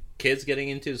 like, kids getting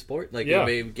into the sport. Like,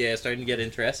 starting to get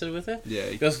interested with it.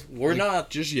 Yeah. Because we're not...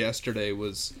 Just yesterday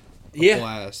was a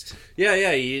blast.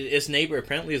 Yeah. His neighbor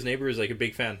is, like, a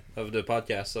big fan of the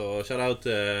podcast. So shout out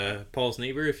to Paul's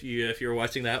neighbor if you're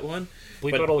watching that one.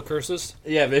 Bleep out all the curses.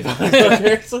 Yeah, maybe.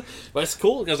 But it's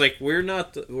cool because, like, we're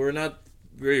not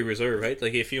really reserved, right?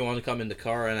 Like, if you want to come in the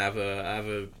car and have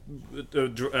a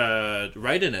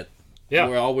ride in it,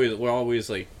 we're always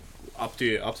like up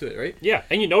to it, right? Yeah,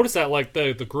 and you notice that, like,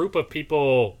 the group of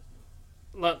people.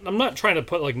 I'm not trying to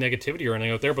put, like, negativity or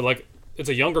anything out there, but, like, it's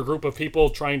a younger group of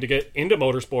people trying to get into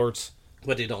motorsports.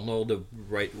 But they don't know the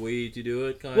right way to do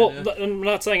it, kind of. Well, I'm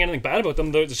not saying anything bad about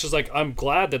them. It's just, like, I'm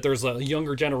glad that there's a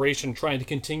younger generation trying to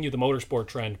continue the motorsport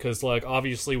trend. Because, like,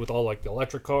 obviously with all, like, the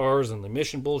electric cars and the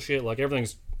emission bullshit, like,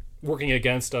 everything's working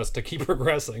against us to keep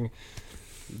progressing.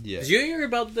 Yeah. Did you hear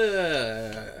about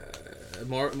the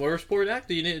Motorsport Act?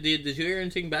 Did you hear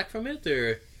anything back from it?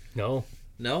 Or No.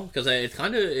 No? Because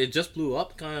it just blew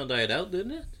up, kind of died out,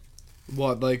 didn't it?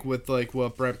 What, like, with, like,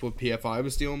 what Brentwood PFI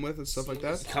was dealing with and stuff like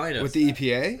that? Kind of. With the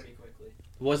EPA?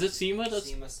 Was it SEMA?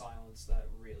 SEMA silenced that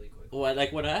really quickly. What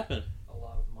happened? A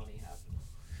lot of money happened.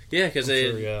 Yeah, because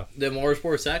the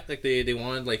Motorsports Act, like, they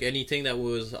wanted, like, anything that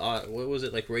was, what was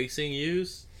it, like, racing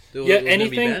use?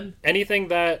 Anything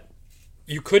that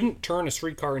you couldn't turn a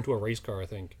street car into a race car, I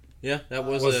think. Yeah, that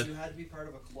was you had to be part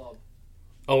of a club.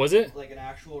 Oh, was it? Like an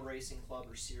actual racing club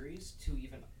or series to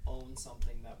even own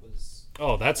something that was...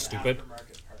 Oh, that's stupid.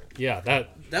 Aftermarket part. Yeah, the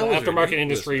That was aftermarket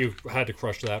ridiculous. industry had to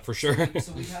crush that for sure.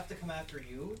 So we have to come after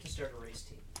you to start a race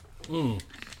team.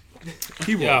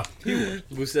 He will. Yeah,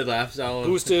 Boosted lifestyle.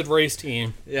 boosted race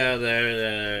team. Yeah,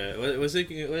 what was it?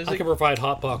 What was I it? can provide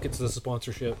Hot Pockets as a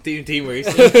sponsorship. Team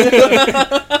racing.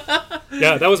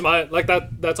 Yeah, that was my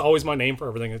That's always my name for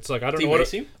everything. It's like I don't Team know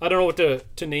race team? I don't know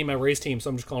what to name my race team, so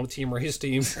I'm just calling it Team Race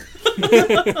Team.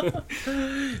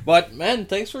 But man,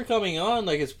 thanks for coming on.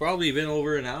 Like it's probably been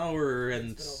over an hour,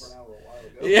 and It's been over an hour a while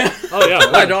ago. yeah. Oh yeah,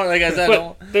 I don't like I said. I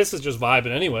don't, but this is just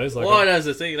vibing anyways. Like, well, that's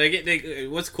the thing. Like,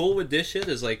 what's cool with this shit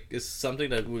is like it's something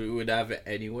that we would have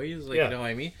anyways. Like, Yeah. you know what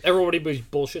I mean? everybody be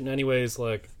bullshitting anyways.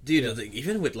 Like, Dude, like,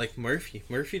 even with like Murphy,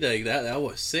 like that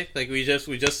was sick. Like we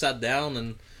just sat down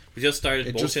and we just started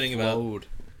It just bullshitting about. flowed.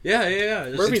 Yeah.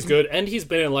 It's- Murphy's good, and he's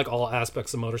been in like all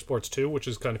aspects of motorsports too, which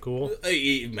is kind of cool.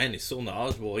 Man, he's so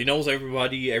knowledgeable. He knows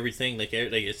everybody, everything. Like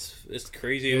it's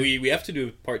crazy. We have to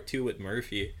do part 2 with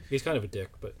Murphy. He's kind of a dick,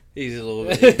 but He's a little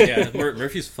bit. Yeah,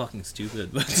 Murphy's fucking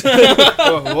stupid.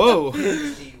 But Whoa.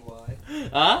 His DUI.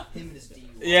 huh? Him and his DUI.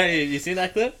 Yeah, you seen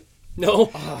that clip?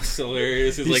 no. Oh, it's so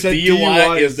hilarious. It's He like said DUI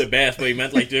DUI is the best, but he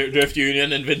meant like Drift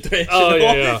Union and Vintage. Oh,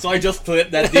 yeah. So I just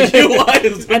clipped that DUI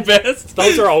is the best.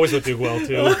 Those are always what do well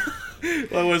too.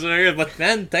 That was hilarious. But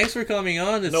man, thanks for coming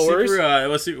on. It's No worries.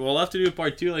 super. We'll have to do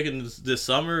part 2 like in this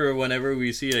summer or whenever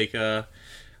we see like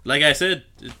I said.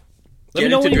 Let me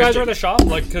know when you guys are at the shop,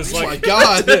 like, because Oh my like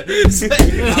god.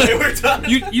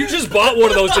 you just bought one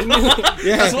of those, didn't you?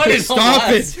 Yeah, That's why it's so stop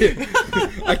nice. it.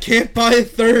 I can't buy a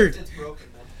third. It's broken,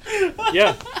 man.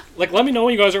 Yeah, like let me know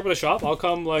when you guys are up at the shop. I'll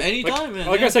come. Like Anytime, man,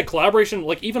 Like yeah. I said, collaboration.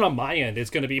 Like even on my end, it's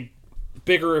going to be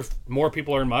bigger if more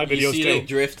people are in my You videos see too. like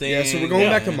drifting. Yeah, so we're going Yeah.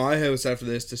 back to my house after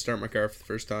this to start my car for the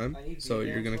first time. I need So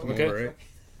V-Vans you're gonna come welded Okay. over, right?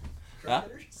 truck Huh?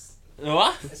 headers.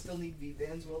 What? I still need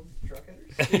V-Vans welded truck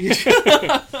headers. So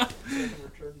I can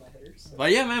return my headers. So.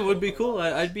 But yeah, man, would be cool.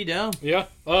 I'd be down. Yeah.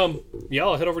 Yeah.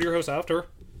 I'll head over to your house after.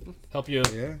 Help you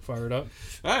Yeah. fire it up.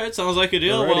 All right, sounds like a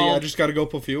deal. Already, Well, I just gotta go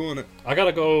put fuel in it. I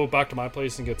gotta go back to my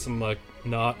place and get some like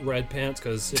not red pants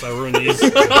because if I ruin these,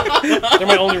 they're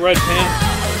my only red pants.